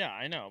 Well, yeah,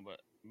 I know, but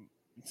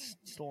it's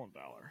stolen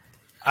valor.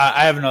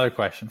 I have another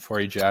question for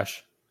you,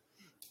 Josh.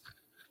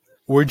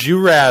 Would you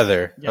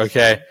rather,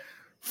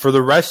 for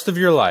the rest of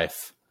your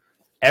life,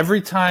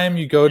 every time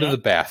you go to the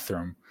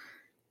bathroom,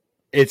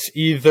 it's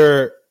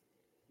either...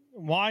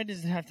 Why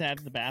does it have to add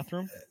to the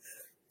bathroom?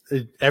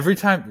 Every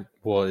time...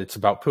 Well, it's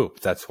about poop.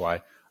 That's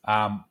why.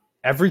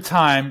 Every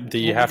time that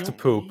you have to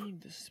poop...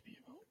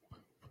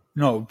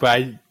 No,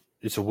 but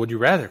it's a would you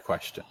rather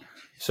question.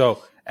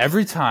 So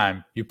every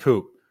time you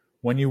poop,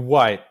 when you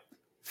wipe,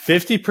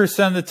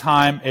 50% of the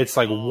time it's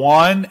like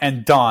one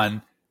and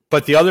done,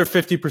 but the other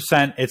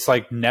 50% it's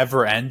like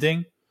never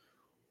ending?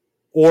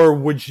 Or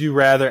would you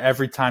rather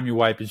every time you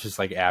wipe it's just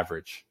like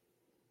average,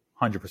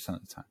 100%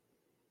 of the time?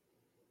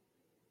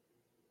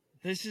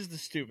 This is the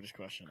stupidest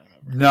question I've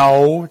ever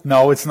heard.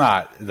 No, it's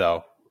not,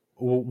 though.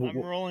 I'm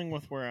rolling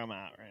with where I'm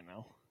at right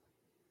now.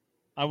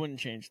 I wouldn't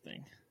change a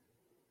thing.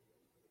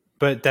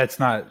 But that's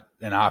not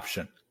an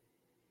option.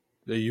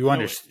 You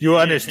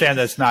understand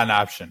that's not an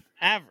option.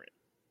 Average.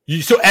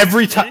 So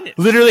every time,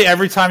 literally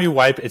every time you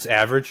wipe, it's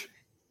average?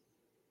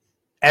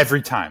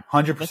 Every time,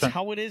 100%. That's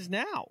how it is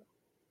now.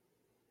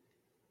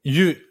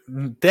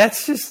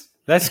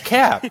 That's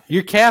cap.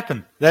 You're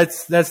capping.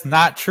 That's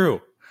not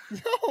true.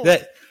 No.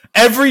 That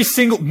every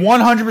single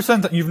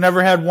 100%. You've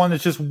never had one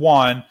that's just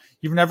one.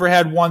 You've never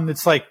had one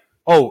that's like,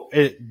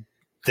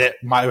 that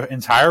my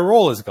entire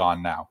roll is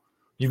gone now.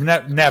 You've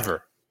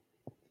never.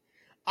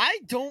 I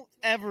don't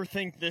ever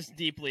think this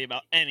deeply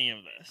about any of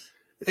this.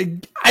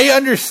 I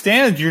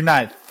understand you're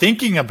not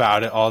thinking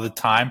about it all the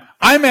time.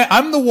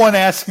 I'm the one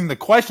asking the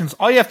questions.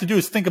 All you have to do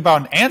is think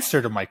about an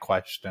answer to my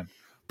question.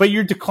 But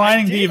you're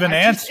declining to even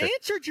answer.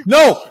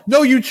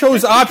 No, you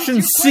chose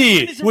option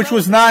C, which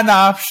was not an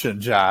option,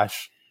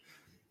 Josh.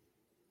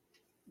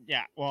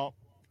 Yeah, well,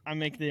 I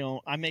make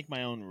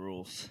my own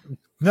rules.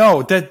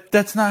 No,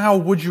 that's not how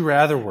would you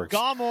rather works.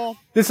 Gommel.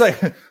 It's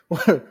like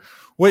I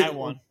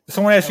won.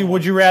 Someone asks you,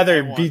 would you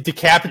rather be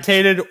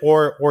decapitated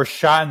or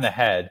shot in the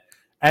head?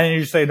 And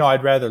you say, no,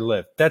 I'd rather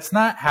live. That's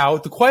not how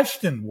the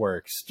question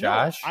works,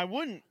 Josh. No, I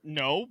wouldn't.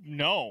 No.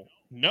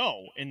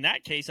 In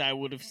that case, I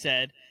would have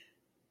said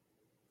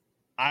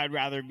I'd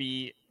rather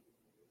be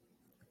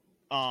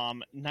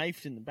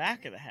knifed in the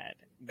back of the head.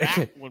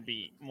 That would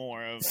be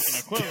more of an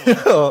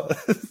equivalent.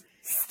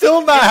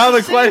 Still not how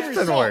the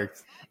question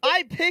works.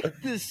 I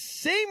picked the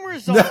same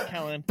result,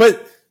 Kellen.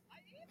 But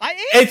I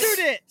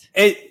answered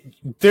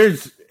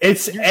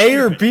it's You're A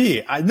or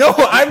B. No,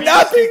 I'm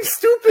not being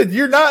stupid.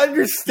 You're not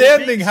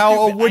understanding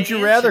how a would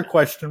you rather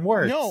question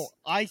works. No,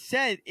 I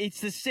said it's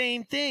the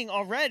same thing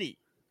already.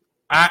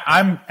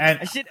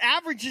 I said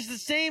average is the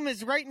same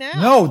as right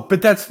now. No,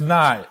 but that's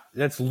not.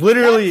 That's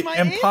literally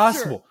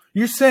impossible. Answer.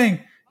 You're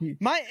saying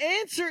my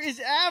answer is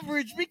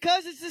average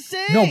because it's the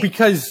same. No,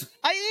 because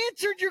I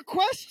answered your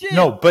question.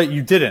 No, but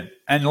you didn't.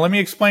 And let me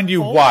explain to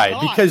you why.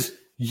 Because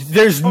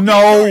there's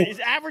no Is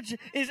average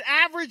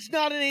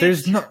not an answer?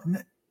 There's no.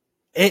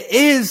 It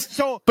is.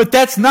 So, but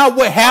that's not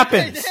what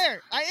happens. Okay,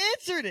 there, I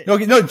answered it.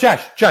 Okay, no,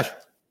 Josh.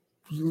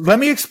 Let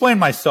me explain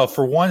myself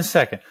for 1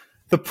 second.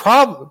 The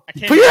problem.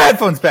 Put your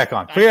headphones back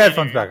on. Put your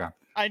headphones back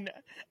on.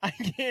 I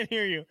can't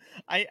hear you.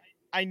 I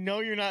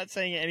know you're not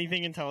saying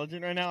anything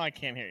intelligent right now. I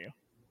can't hear you.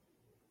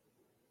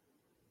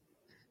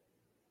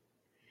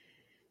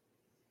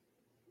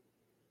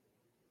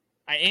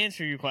 I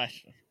answered your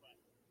question.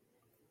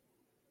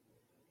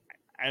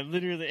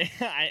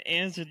 I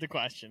answered the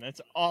question.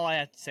 That's all I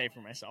have to say for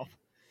myself.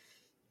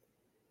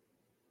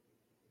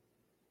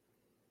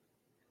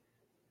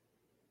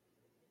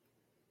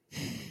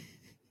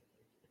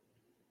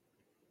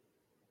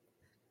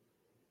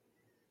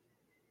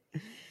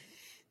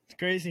 It's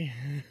crazy.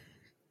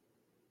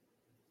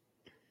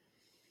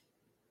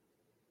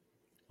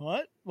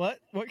 What,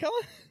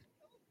 Kellen?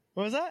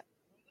 What was that?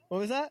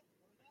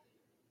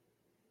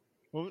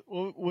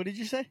 What did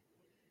you say?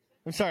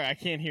 I'm sorry, I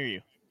can't hear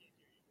you.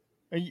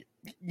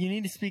 You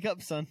need to speak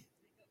up, son.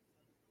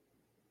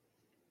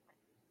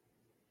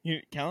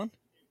 Kellen?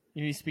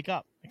 You need to speak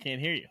up. I can't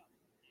hear you.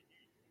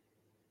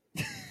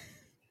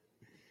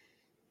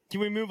 Can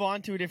we move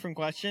on to a different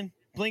question?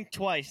 Blink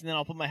twice, and then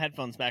I'll put my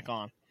headphones back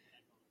on.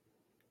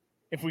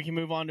 If we can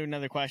move on to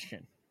another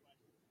question.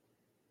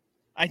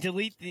 I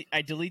delete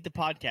the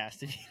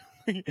podcast.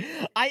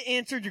 I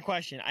answered your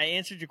question.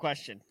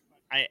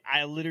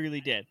 I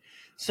literally did.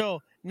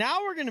 So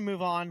now we're going to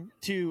move on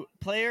to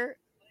player,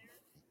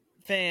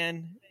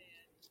 fan,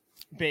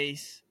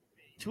 base,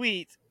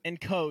 tweet, and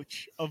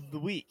coach of the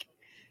week.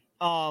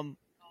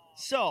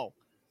 So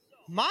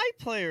my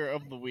player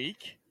of the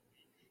week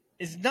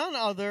is none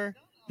other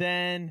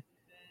than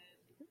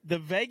the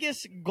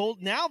Vegas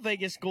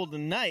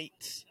Golden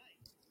Knights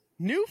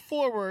new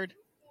forward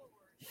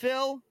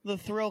Phil the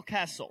Thrill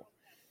Kessel,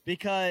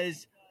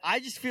 because I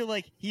just feel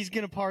like he's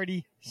going to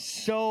party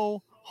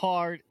so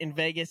hard in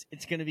Vegas.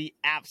 It's going to be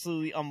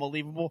absolutely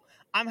unbelievable.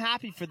 I'm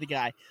happy for the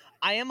guy.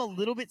 I am a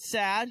little bit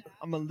sad.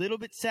 I'm not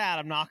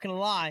going to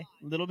lie.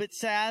 A little bit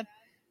sad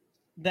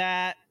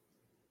that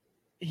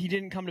he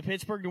didn't come to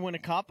Pittsburgh to win a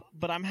cup,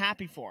 but I'm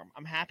happy for him.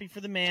 I'm happy for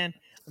the man.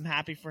 I'm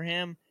happy for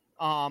him.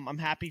 I'm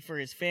happy for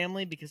his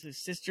family because his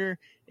sister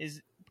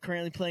is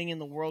currently playing in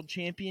the World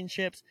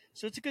Championships.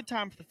 So it's a good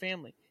time for the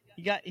family.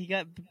 He got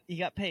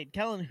paid.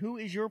 Kellen, who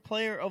is your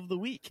player of the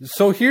week?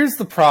 So here's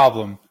the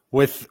problem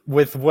with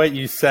what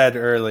you said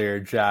earlier,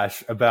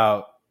 Josh,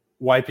 about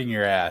wiping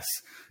your ass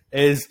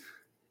is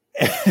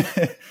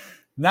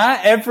not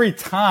every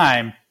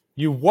time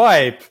you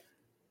wipe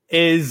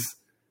is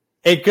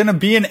it going to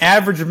be an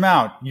average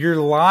amount. You're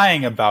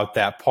lying about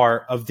that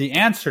part of the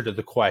answer to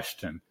the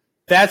question.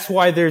 That's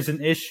why there's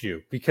an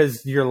issue,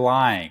 because you're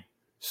lying.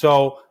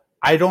 So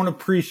I don't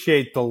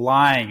appreciate the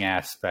lying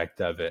aspect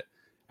of it.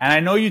 And I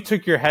know you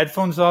took your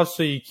headphones off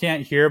so you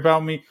can't hear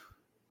about me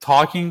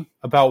talking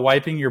about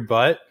wiping your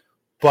butt,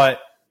 but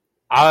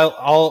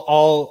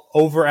I'll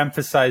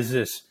overemphasize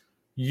this.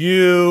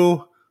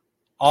 You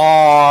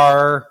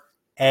are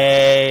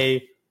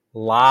a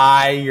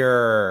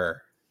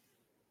liar.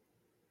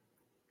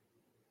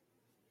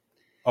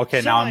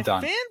 Okay, so now I'm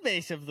done. My fan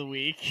base of the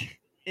week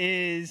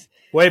is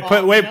wait. We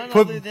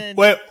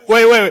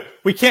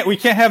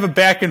can't have a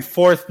back and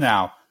forth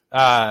now.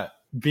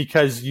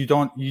 Because you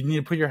need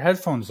to put your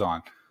headphones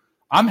on.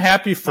 I'm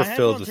happy for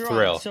Phil the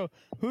Thrill. So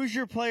who's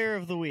your player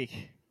of the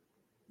week?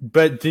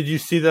 But did you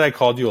see that I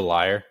called you a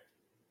liar?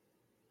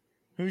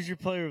 Who's your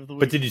player of the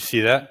week? But did you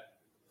see that?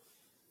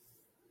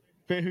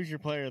 But who's your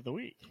player of the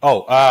week?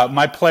 Oh,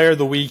 my player of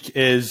the week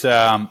is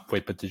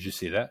but did you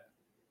see that?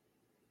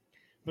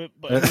 But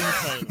who's your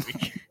player of the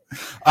week?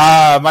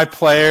 My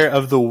player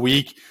of the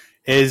week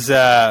is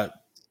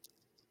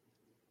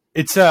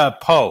it's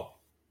Poe.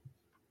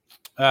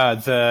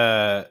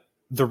 The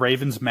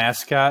Ravens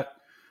mascot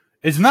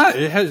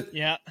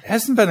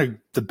hasn't been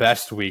the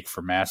best week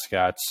for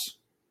mascots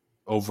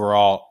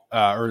overall,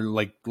 or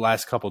like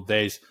last couple of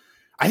days.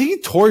 I think he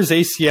tore his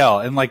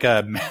ACL in like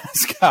a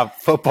mascot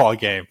football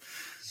game.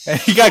 And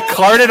he got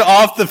carted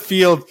off the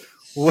field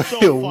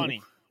So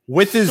funny.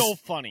 with his So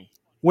funny.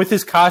 with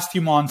his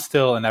costume on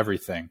still and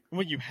everything.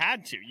 Well, you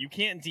had to. You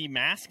can't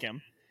demask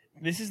him.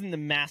 This isn't the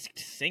Masked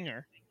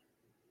Singer.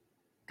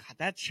 God,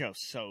 that show's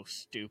so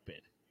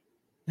stupid.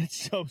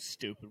 That's so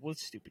stupid. What a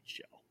stupid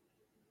show.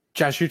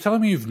 Josh, you're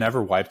telling me you've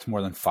never wiped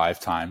more than 5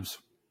 times?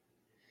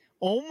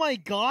 Oh my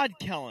God,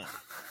 Kellen.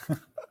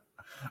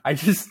 I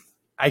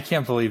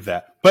can't believe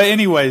that. But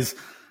anyways,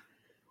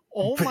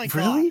 Oh my God.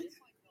 really?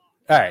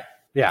 All right.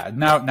 Yeah,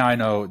 now I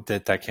know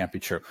that can't be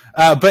true.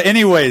 But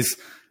anyways,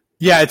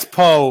 yeah, it's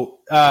Poe.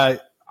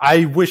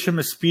 I wish him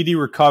a speedy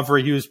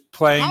recovery. He was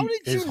playing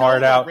his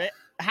heart out.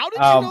 How did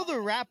you know the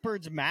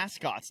Ratbirds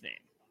mascot's name?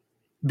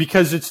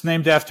 Because it's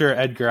named after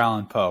Edgar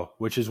Allan Poe,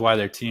 which is why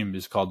their team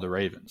is called the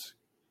Ravens.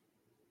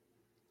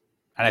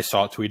 And I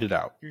saw it tweeted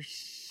out. You're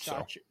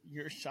such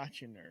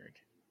a nerd.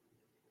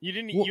 You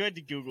didn't. You had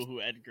to Google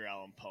who Edgar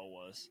Allan Poe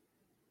was.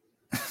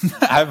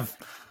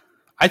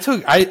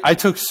 I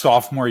took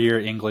sophomore year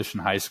English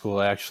in high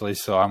school actually,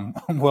 so I'm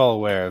well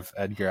aware of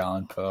Edgar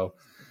Allan Poe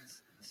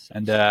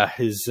and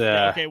his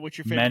what's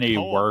your favorite many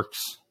poem?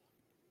 works.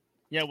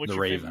 Yeah, what's The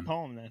your Raven. favorite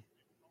poem then?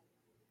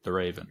 The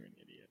Raven.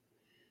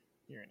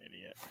 You're an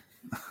idiot.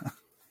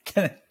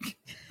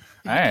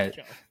 All right.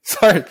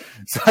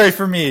 Sorry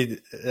for me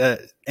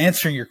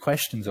answering your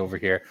questions over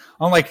here.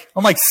 Unlike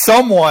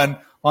someone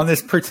on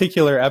this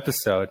particular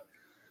episode.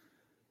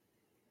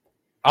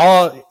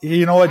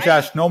 You know what,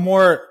 Josh? No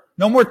more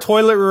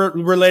toilet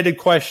related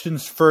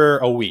questions for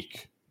a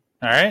week.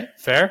 All right,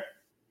 fair?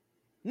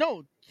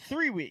 No,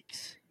 3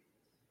 weeks.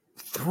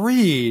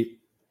 3?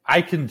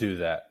 I can do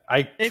that. 2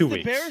 weeks. If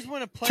the Bears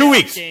win a 2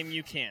 weeks. playoff game,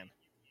 you can.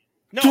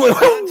 No,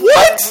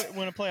 What?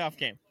 Win a playoff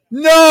game.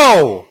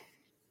 No.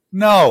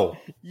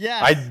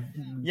 Yes.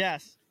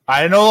 Yes.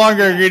 I no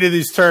longer agree to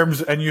these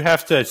terms, and you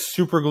have to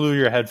super glue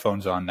your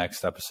headphones on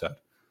next episode.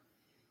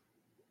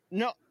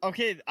 No,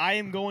 okay. I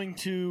am going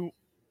to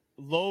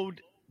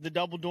load the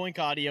double doink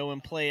audio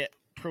and play it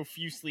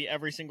profusely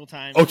every single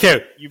time.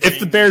 Okay, if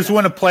the Bears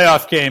win a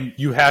playoff game,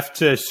 you have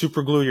to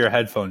super glue your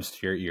headphones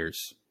to your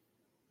ears.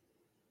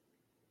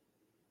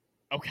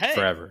 Okay.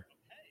 Forever.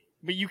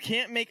 But you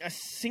can't make a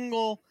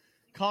single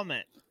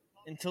comment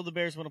until the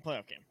Bears win a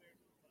playoff game.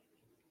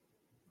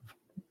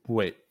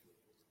 Wait.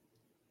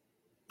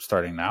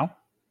 Starting now?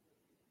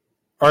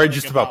 Or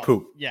just about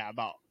poop? Yeah,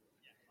 about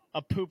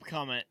a poop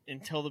comment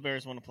until the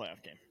Bears win a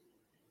playoff game.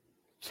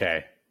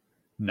 Okay.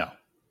 No.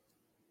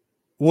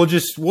 We'll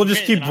just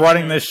keep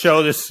running this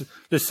show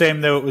the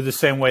same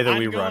way that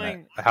we run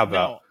it. How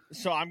about? No.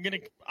 So I am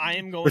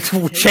going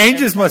to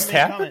changes must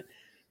happen.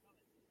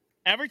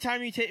 Every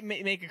time you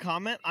make a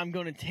comment, I'm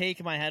going to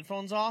take my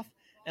headphones off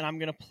and I'm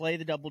going to play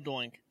the double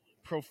doink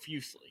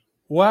profusely.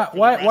 Why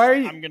are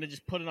you? I'm going to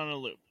just put it on a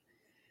loop.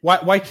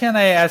 Why can't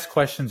I ask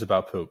questions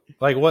about poop?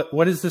 Like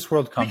what does this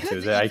world come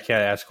to that I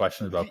can't ask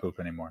questions about poop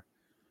anymore?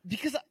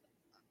 Because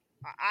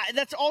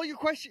that's all your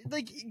question.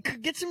 Like,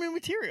 get some new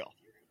material.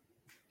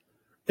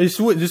 This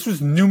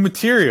was new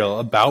material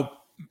about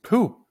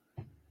poop.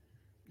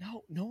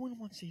 No one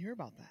wants to hear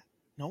about that.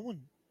 No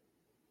one.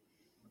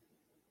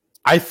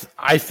 I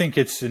think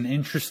it's an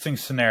interesting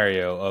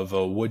scenario of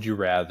a would you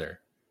rather,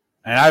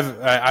 and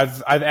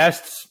I've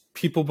asked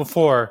people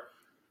before,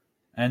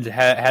 and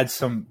had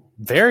some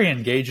very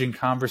engaging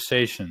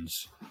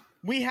conversations.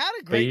 We had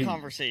a great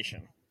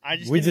conversation.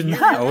 We did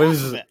not. It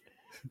was.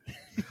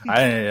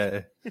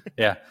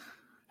 Yeah.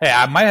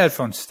 Hey, my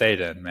headphones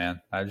stayed in, man.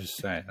 I'm just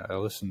saying. I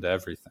listened to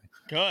everything.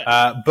 Good.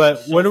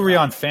 But so what are we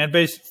on? Fan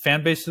base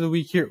of the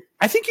week here?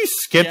 I think you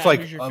skipped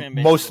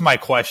most of my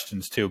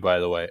questions too. By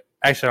the way,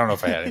 actually, I don't know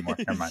if I had any more.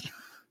 Never mind.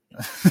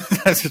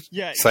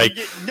 Yeah.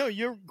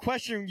 Your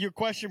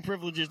question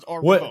privileges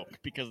are revoked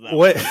because of that.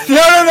 What?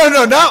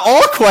 No. Not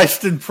all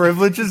question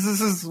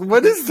privileges.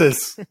 What is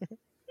this?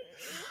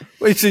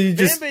 Wait, so you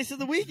just fan base of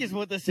the week is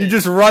what this is. You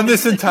just run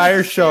this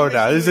entire show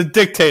now. This is a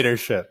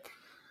dictatorship.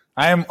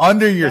 I am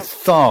under your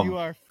thumb. You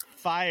are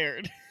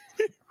fired.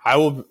 I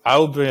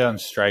will be on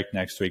strike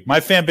next week. My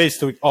fan base of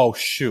the week. Oh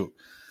shoot.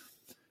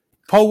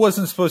 Poe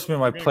wasn't supposed to be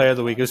my player of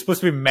the week. It was supposed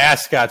to be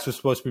mascots. Was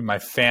supposed to be my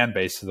fan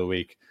base of the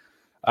week.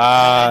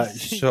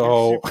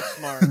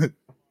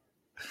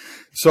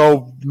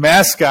 So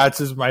mascots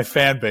is my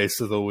fan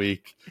base of the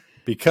week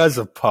because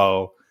of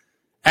Poe,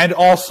 and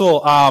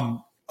also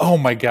oh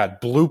my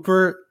God,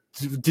 Blooper.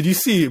 Did you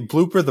see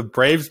Blooper, the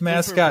Braves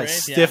mascot?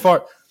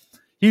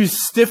 He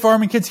was stiff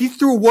arming kids. He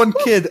threw one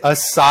kid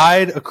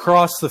aside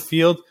across the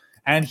field,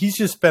 and he's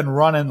just been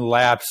running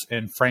laps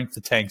in Frank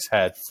the Tank's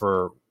head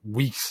for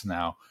weeks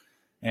now.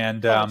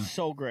 And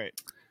so great.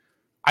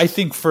 I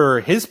think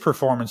for his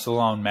performance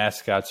alone,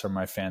 mascots are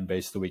my fan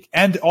base of the week.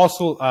 And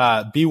also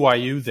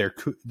BYU,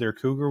 their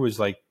Cougar was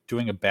like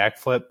doing a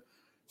backflip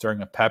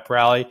during a pep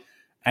rally,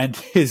 and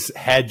his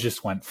head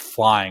just went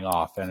flying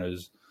off. And it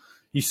was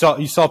you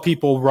saw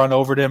people run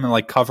over to him and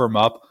like cover him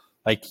up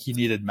like he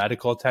needed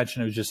medical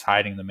attention. It was just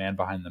hiding the man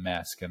behind the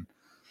mask. And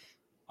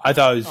I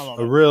thought it was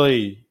a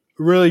really,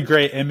 really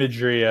great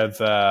imagery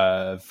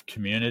of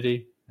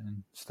community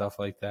and stuff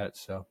like that.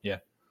 So yeah.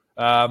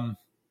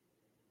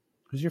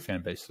 Who's your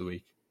fan base of the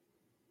week?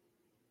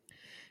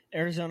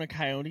 Arizona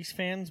Coyotes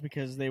fans,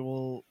 because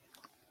the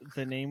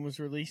name was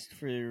released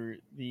for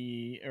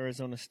the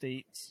Arizona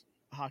State's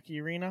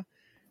hockey arena.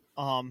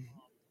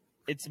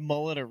 It's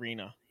Mullet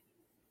Arena.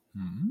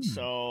 Mm-hmm.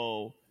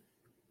 So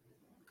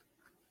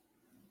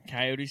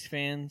Coyotes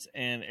fans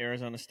and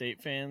Arizona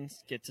State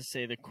fans get to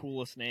say the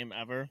coolest name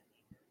ever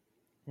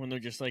when they're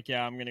just like,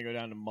 yeah, I'm going to go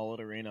down to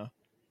Mullet Arena.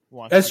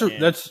 That's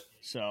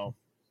so.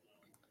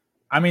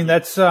 I mean,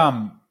 that's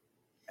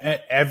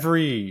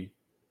every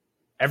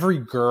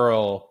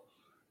girl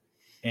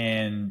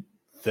in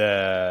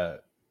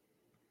the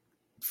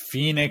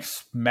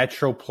Phoenix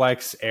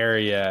Metroplex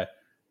area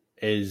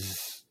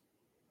is.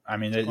 I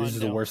mean, this is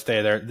the worst day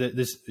of their.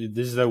 This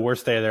is the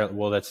worst day of their.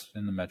 Well, that's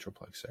in the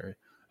Metroplex area.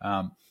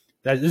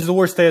 This is the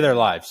worst day of their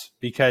lives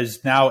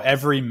because now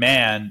every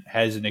man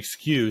has an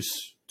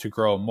excuse to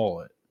grow a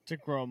mullet.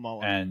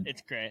 And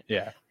it's great.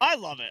 Yeah, I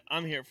love it.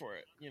 I'm here for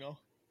it.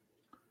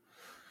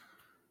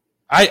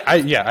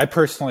 I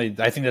personally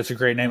think that's a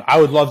great name.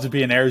 I would love to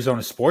be an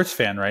Arizona sports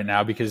fan right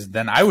now because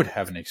then I would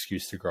have an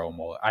excuse to grow a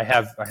mullet. I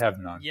have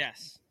none.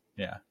 Yes.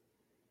 Yeah.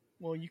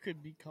 Well, you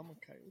could become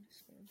a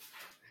Coyotes fan.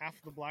 Half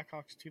of the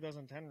Blackhawks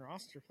 2010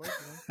 roster played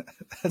for them.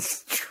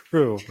 That's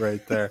true,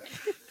 right there.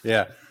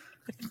 Yeah.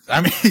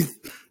 I mean,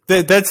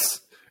 that's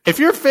if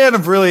you're a fan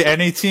of really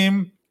any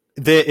team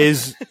that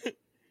is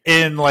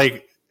in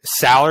like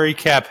salary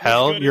cap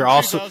hell, you're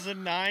also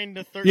 2009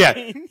 to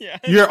 13. Yeah.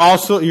 You're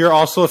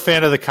also a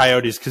fan of the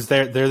Coyotes because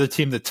they're the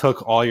team that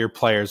took all your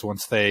players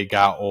once they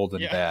got old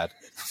and bad.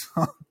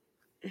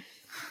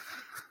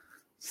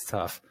 It's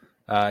tough.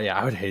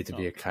 I would hate to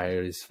be a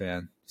Coyotes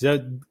fan.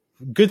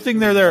 Good thing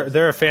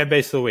they're a fan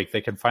base of the week.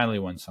 They can finally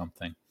win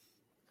something.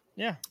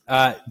 Yeah.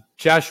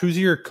 Josh, who's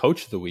your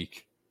coach of the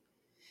week?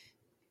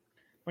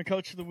 My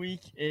coach of the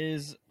week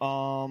is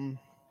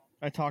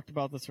I talked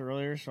about this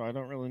earlier, so I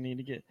don't really need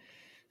to get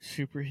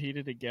super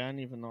heated again,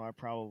 even though I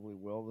probably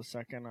will the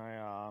second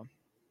I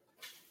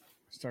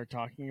start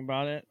talking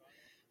about it.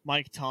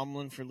 Mike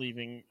Tomlin for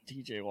leaving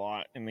TJ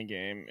Watt in the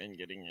game and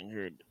getting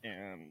injured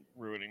and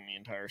ruining the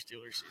entire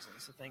Steelers season.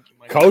 So thank you,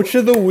 Mike. Coach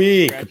of the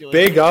week.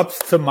 Big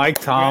ups to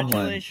Mike Tomlin.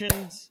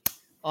 Congratulations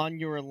on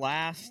your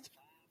last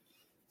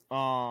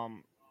or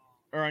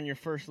on your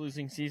first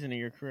losing season of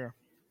your career.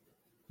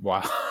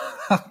 Wow.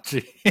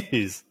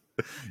 Jeez.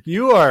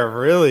 You are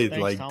really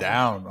Thanks,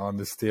 down on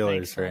the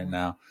Steelers right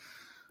now.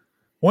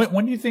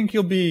 When do you think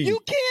you'll be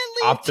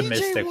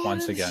optimistic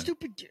once again?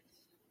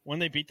 When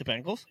they beat the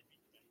Bengals?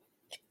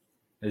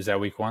 Is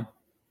that week 1?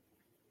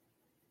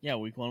 Yeah,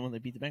 week 1 when they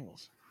beat the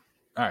Bengals.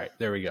 All right,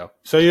 there we go.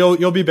 So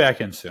you'll be back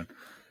in soon.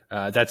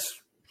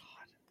 That's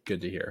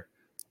good to hear.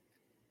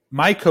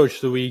 My coach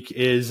of the week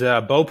is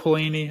Bo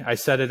Pelini. I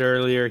said it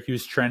earlier. He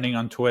was trending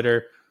on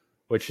Twitter,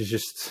 which is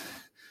just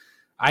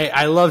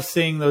I love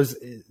seeing those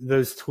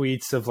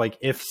tweets of like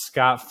if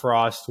Scott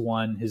Frost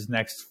won his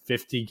next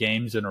 50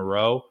 games in a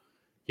row,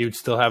 he would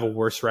still have a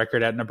worse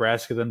record at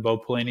Nebraska than Bo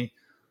Pelini.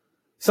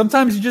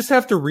 Sometimes you just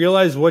have to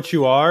realize what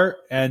you are,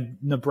 and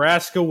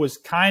Nebraska was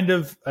kind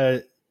of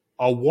a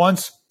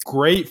once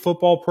great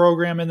football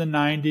program in the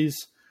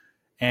 90s,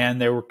 and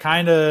they were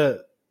kind of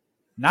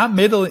not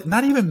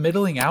even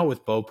middling out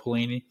with Bo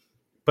Pelini,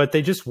 but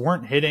they just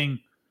weren't hitting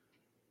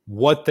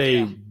what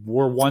they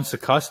were once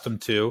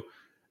accustomed to.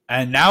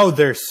 And now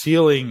their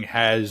ceiling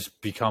has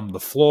become the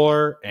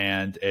floor,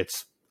 and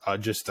it's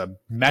just a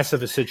mess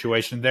of a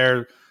situation.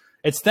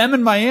 It's them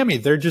in Miami.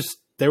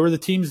 They were the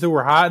teams that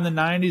were hot in the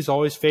 90s,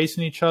 always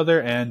facing each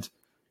other, and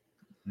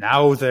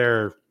now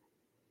they're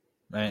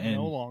in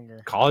no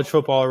longer college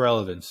football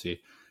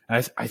irrelevancy.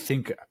 And I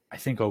think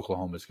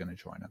Oklahoma's going to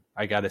join them.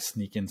 I got a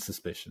sneaking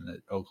suspicion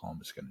that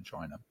Oklahoma's going to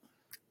join them.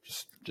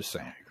 Just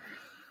saying.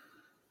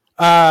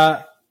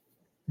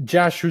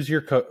 Josh, who's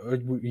your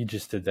you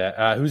just did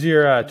that. Who's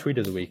your tweet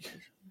of the week?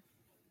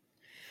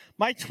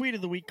 My tweet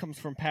of the week comes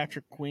from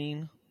Patrick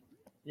Queen.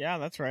 Yeah,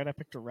 that's right. I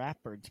picked a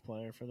Ratbirds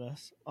player for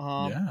this.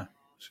 Yeah.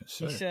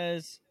 He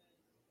says,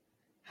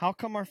 how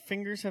come our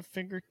fingers have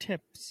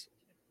fingertips,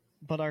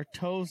 but our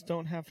toes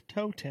don't have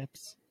toe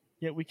tips,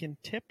 yet we can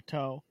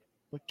tiptoe,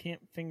 but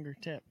can't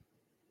fingertip?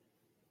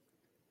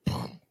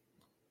 I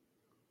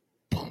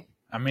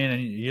mean,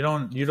 you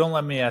don't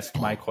let me ask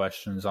my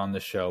questions on the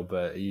show,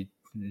 but you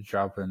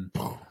drop in.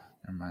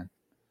 Never mind.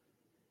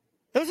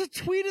 That was a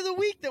tweet of the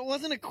week that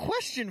wasn't a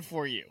question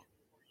for you.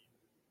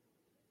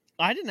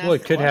 I didn't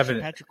ask the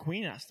question. Patrick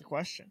Queen asked the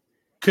question.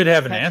 Could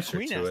have an Patrick answer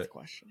Queen to asked it. The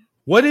question.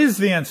 What is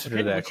the answer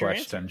to that what's your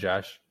question, answer?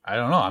 Josh? I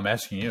don't know. I'm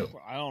asking you.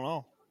 I don't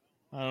know.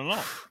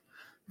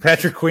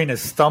 Patrick Queen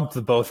has stumped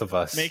the both of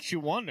us. Makes you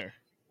wonder.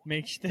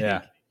 Makes you think.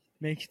 Yeah.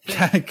 Makes you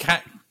think.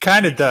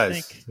 Kind of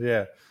does. Think.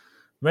 Yeah.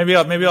 Maybe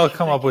I'll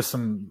come up with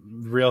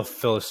some real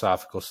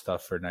philosophical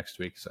stuff for next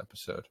week's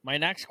episode.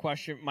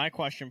 My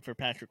question for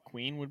Patrick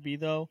Queen would be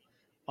though,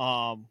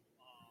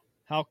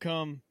 how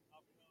come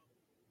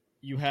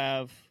you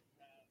have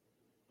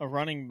a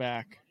running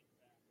back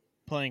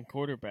playing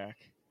quarterback?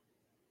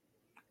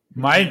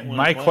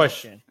 My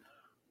question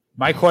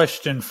My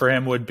question for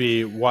him would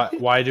be,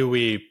 why do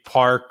we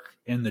park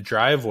in the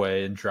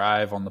driveway and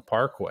drive on the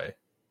parkway?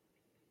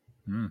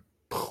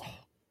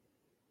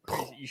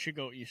 Crazy. You should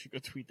go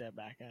tweet that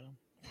back at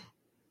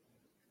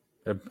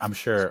him. I'm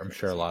sure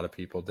a lot of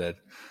people did.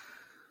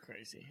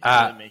 Crazy. It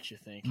really makes you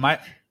think.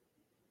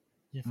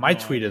 My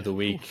tweet of the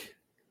week.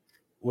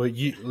 Well,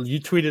 you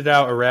tweeted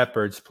out a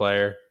Ratbirds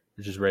player,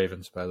 which is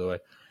Ravens, by the way,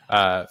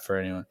 for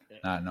anyone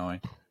not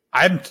knowing.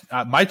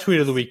 My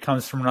tweet of the week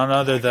comes from none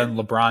other than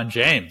LeBron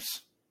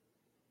James.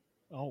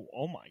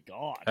 Oh my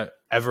God!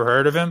 Ever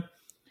heard of him?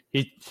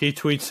 He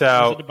tweets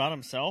out. Is it about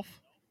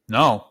himself?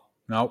 No.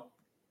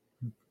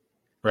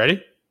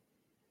 Ready?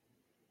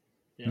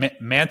 Yeah.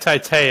 Manti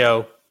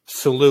Te'o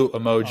salute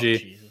emoji. Oh,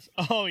 Jesus.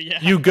 Oh yeah.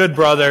 You good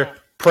brother.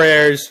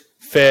 Prayers,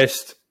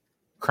 fist,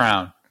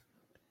 crown.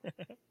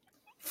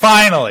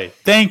 Finally,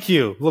 thank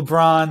you,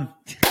 LeBron.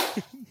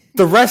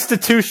 The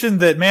restitution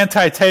that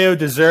Manti Te'o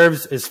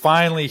deserves is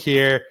finally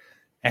here,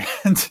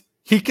 and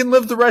he can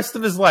live the rest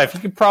of his life. He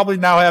could probably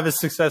now have a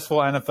successful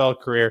NFL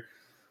career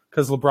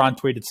because LeBron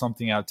tweeted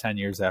something out 10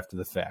 years after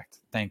the fact.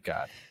 Thank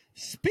God.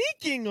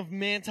 Speaking of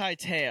Manti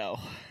Te'o,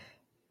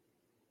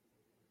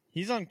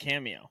 he's on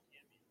Cameo.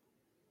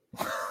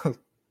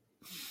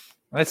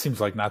 That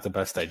seems like not the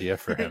best idea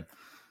for him.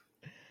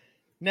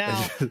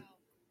 Now,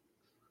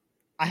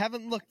 I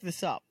haven't looked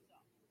this up.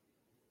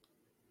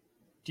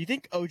 Do you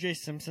think O.J.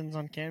 Simpson's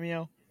on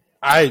Cameo?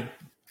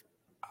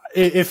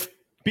 If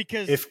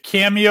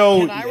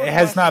Cameo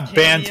has not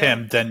banned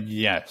him, then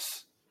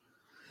yes.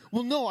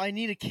 Well, no, I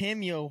need a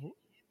cameo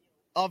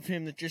of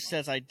him that just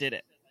says I did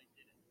it.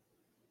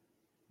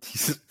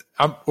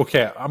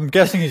 I'm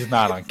guessing he's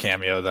not on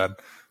Cameo then.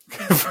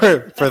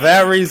 for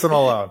that reason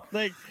alone.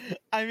 Like,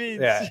 I mean,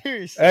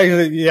 seriously.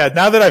 Actually, yeah,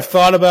 now that I've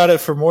thought about it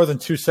for more than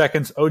 2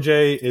 seconds,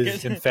 OJ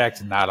is in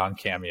fact not on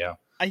Cameo.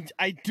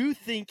 I do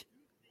think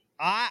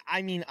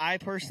I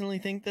personally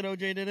think that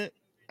OJ did it.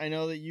 I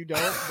know that you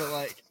don't, but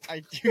like I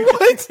do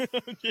think that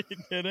OJ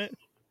did it.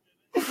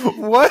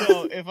 What?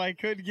 So if I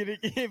could get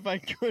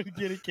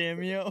a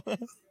cameo,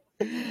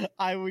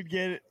 I would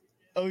get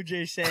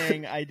OJ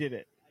saying I did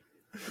it.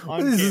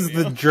 This is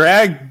the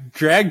drag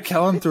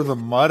Kellen through the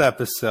mud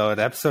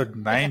episode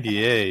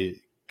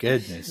 98.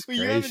 Goodness well,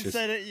 gracious!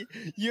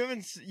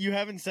 You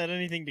haven't said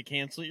anything to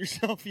cancel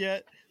yourself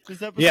yet.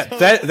 This episode.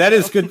 Yeah, that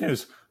is good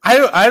news.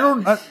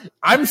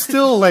 I'm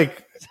still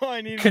like. So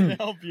I need to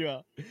help you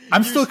out.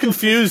 I'm still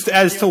confused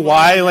as to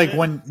why, like,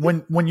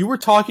 when you were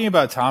talking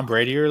about Tom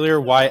Brady earlier,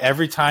 why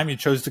every time you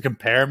chose to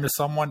compare him to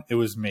someone, it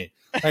was me.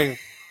 Like,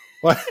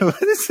 what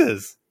is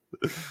this?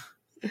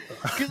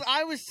 Because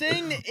I was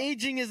saying that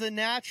aging is a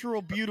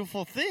natural,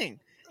 beautiful thing,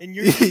 and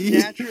you're just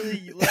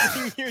naturally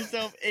letting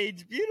yourself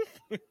age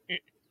beautifully,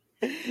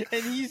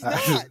 and he's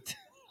not.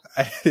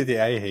 I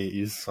hate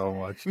you so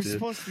much. It was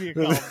supposed to be a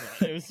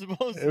compliment. It was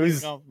supposed to be a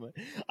compliment.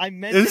 I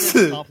meant it as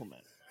a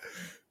compliment.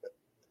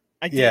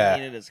 I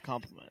didn't mean it as a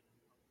compliment.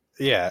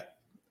 Yeah,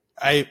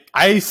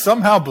 I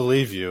somehow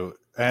believe you,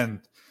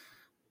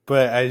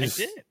 but I just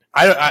did.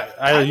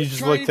 You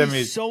just looked at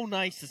me so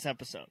nice this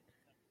episode.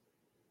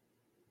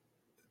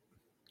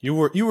 You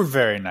were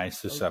very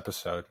nice this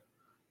episode.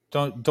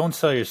 Don't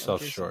sell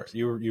yourself short.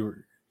 You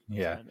were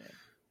yeah.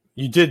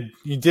 You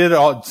did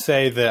all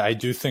say that I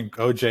do think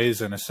OJ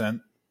is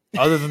innocent.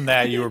 Other than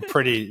that, you were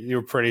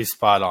pretty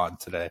spot on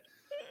today.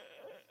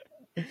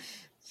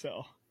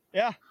 So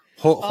yeah,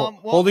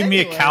 holding me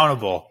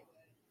accountable.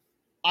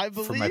 I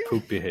believe for my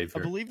poop behavior.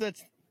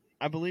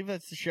 I believe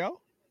that's the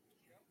show.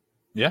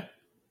 Yeah.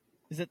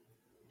 Is it?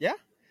 Yeah.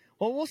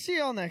 Well, we'll see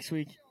y'all next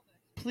week.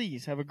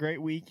 Please have a great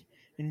week.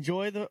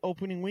 Enjoy the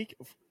opening week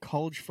of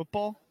college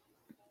football.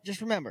 Just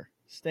remember,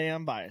 stay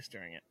unbiased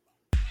during it.